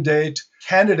mandate,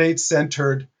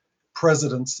 candidate-centered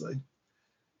presidency.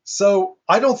 So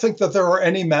I don't think that there are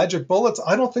any magic bullets.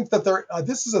 I don't think that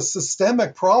this is a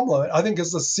systemic problem. I think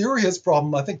it's a serious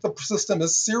problem. I think the system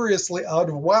is seriously out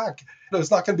of whack.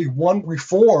 There's not going to be one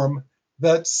reform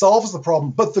that solves the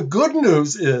problem. But the good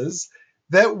news is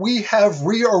that we have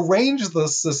rearranged the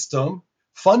system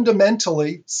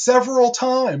fundamentally several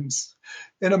times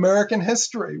in American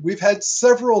history. We've had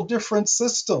several different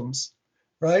systems,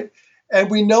 right? And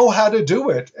we know how to do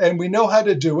it. And we know how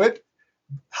to do it.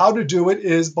 How to do it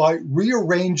is by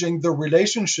rearranging the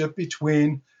relationship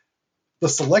between the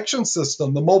selection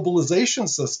system, the mobilization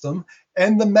system,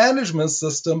 and the management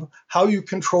system, how you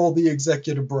control the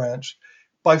executive branch.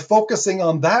 By focusing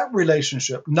on that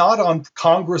relationship, not on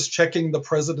Congress checking the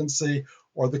presidency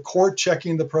or the court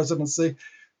checking the presidency,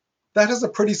 that has a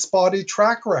pretty spotty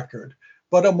track record.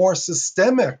 But a more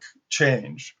systemic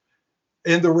change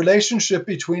in the relationship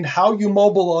between how you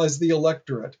mobilize the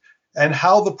electorate and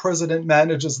how the president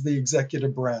manages the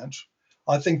executive branch,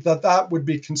 I think that would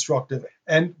be constructive.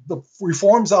 And the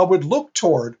reforms I would look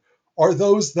toward are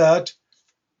those that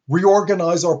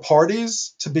reorganize our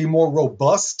parties to be more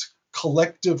robust,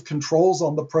 collective controls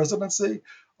on the presidency,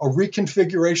 a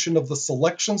reconfiguration of the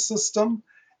selection system,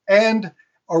 and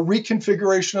a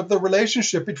reconfiguration of the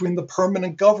relationship between the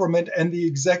permanent government and the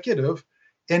executive.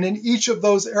 And in each of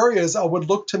those areas, I would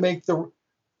look to make the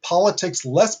politics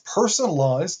less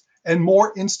personalized and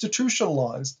more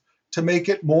institutionalized, to make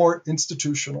it more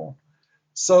institutional.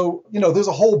 So, there's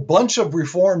a whole bunch of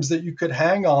reforms that you could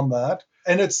hang on that.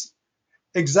 And it's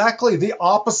exactly the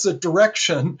opposite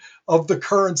direction of the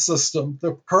current system.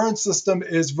 The current system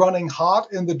is running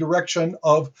hot in the direction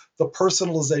of the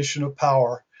personalization of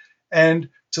power. And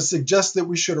to suggest that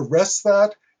we should arrest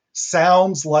that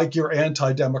sounds like you're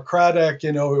anti-democratic,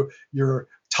 you're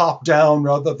top down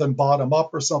rather than bottom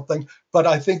up or something. But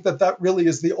I think that really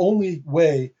is the only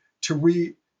way to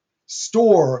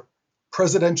restore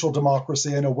presidential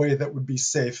democracy in a way that would be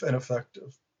safe and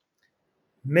effective.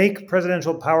 Make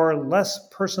presidential power less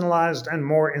personalized and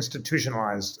more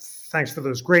institutionalized. Thanks for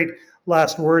those great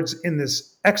last words in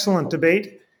this excellent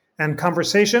debate and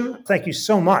conversation. Thank you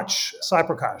so much, Sai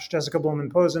Prakash, Jessica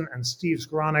Blumen-Posen, and Steve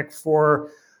Skowronek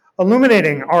for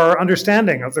illuminating our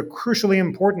understanding of the crucially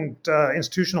important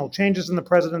institutional changes in the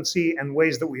presidency and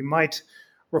ways that we might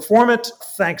reform it.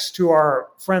 Thanks to our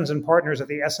friends and partners at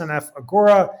the SNF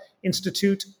Agora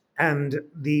Institute and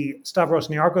the Stavros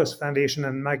Niarchos Foundation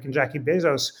and Mike and Jackie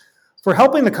Bezos for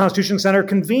helping the Constitution Center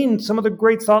convene some of the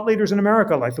great thought leaders in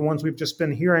America, like the ones we've just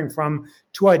been hearing from,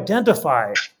 to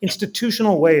identify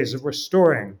institutional ways of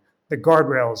restoring the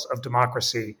guardrails of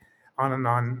democracy on a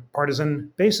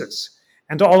nonpartisan basis.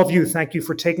 And to all of you, thank you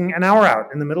for taking an hour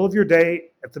out in the middle of your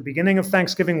day at the beginning of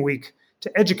Thanksgiving week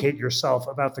to educate yourself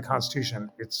about the Constitution.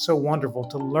 It's so wonderful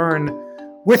to learn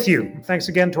with you. Thanks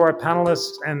again to our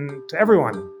panelists and to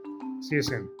everyone. See you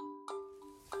soon.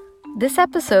 This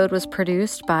episode was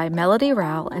produced by Melody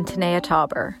Rowell and Tanea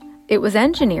Tauber. It was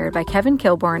engineered by Kevin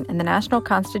Kilborn and the National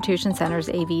Constitution Center's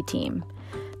AV team.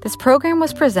 This program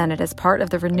was presented as part of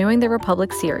the Renewing the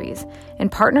Republic series in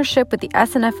partnership with the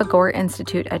SNF Agora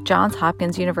Institute at Johns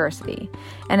Hopkins University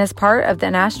and as part of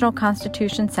the National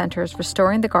Constitution Center's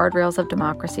Restoring the Guardrails of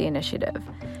Democracy initiative.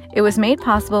 It was made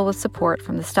possible with support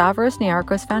from the Stavros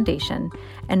Niarchos Foundation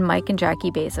and Mike and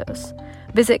Jackie Bezos.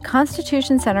 Visit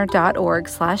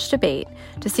constitutioncenter.org/debate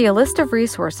to see a list of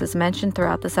resources mentioned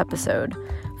throughout this episode.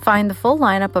 Find the full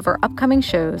lineup of our upcoming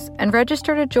shows and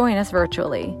register to join us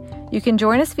virtually. You can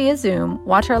join us via Zoom,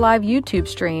 watch our live YouTube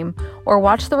stream, or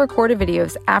watch the recorded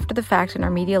videos after the fact in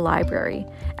our media library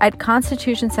at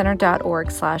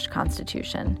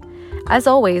constitutioncenter.org/constitution. As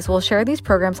always, we'll share these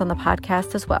programs on the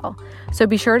podcast as well, so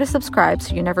be sure to subscribe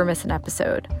so you never miss an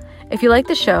episode. If you like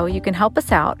the show, you can help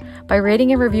us out by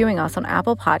rating and reviewing us on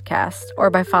Apple Podcasts or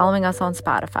by following us on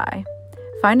Spotify.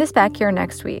 Find us back here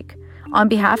next week. On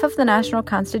behalf of the National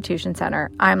Constitution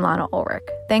Center, I'm Lana Ulrich.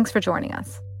 Thanks for joining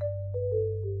us.